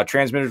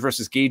transmitters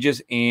versus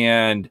gauges,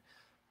 and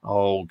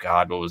oh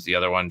God, what was the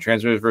other one?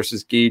 Transmitters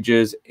versus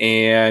gauges.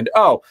 And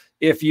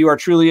if you are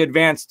truly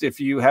advanced, if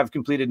you have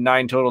completed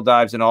 9 total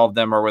dives and all of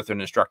them are with an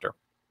instructor.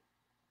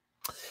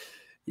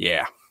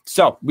 Yeah.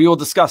 So we will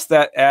discuss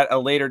that at a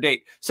later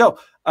date. So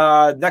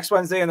next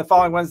Wednesday and the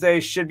following Wednesday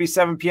should be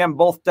 7 p.m.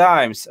 both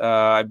times,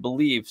 I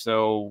believe.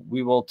 So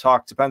we will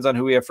talk. Depends on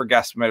who we have for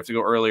guests. We might have to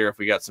go earlier if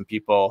we got some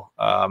people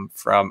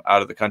from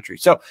out of the country.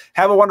 So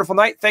have a wonderful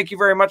night. Thank you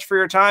very much for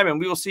your time,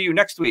 and we will see you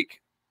next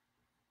week.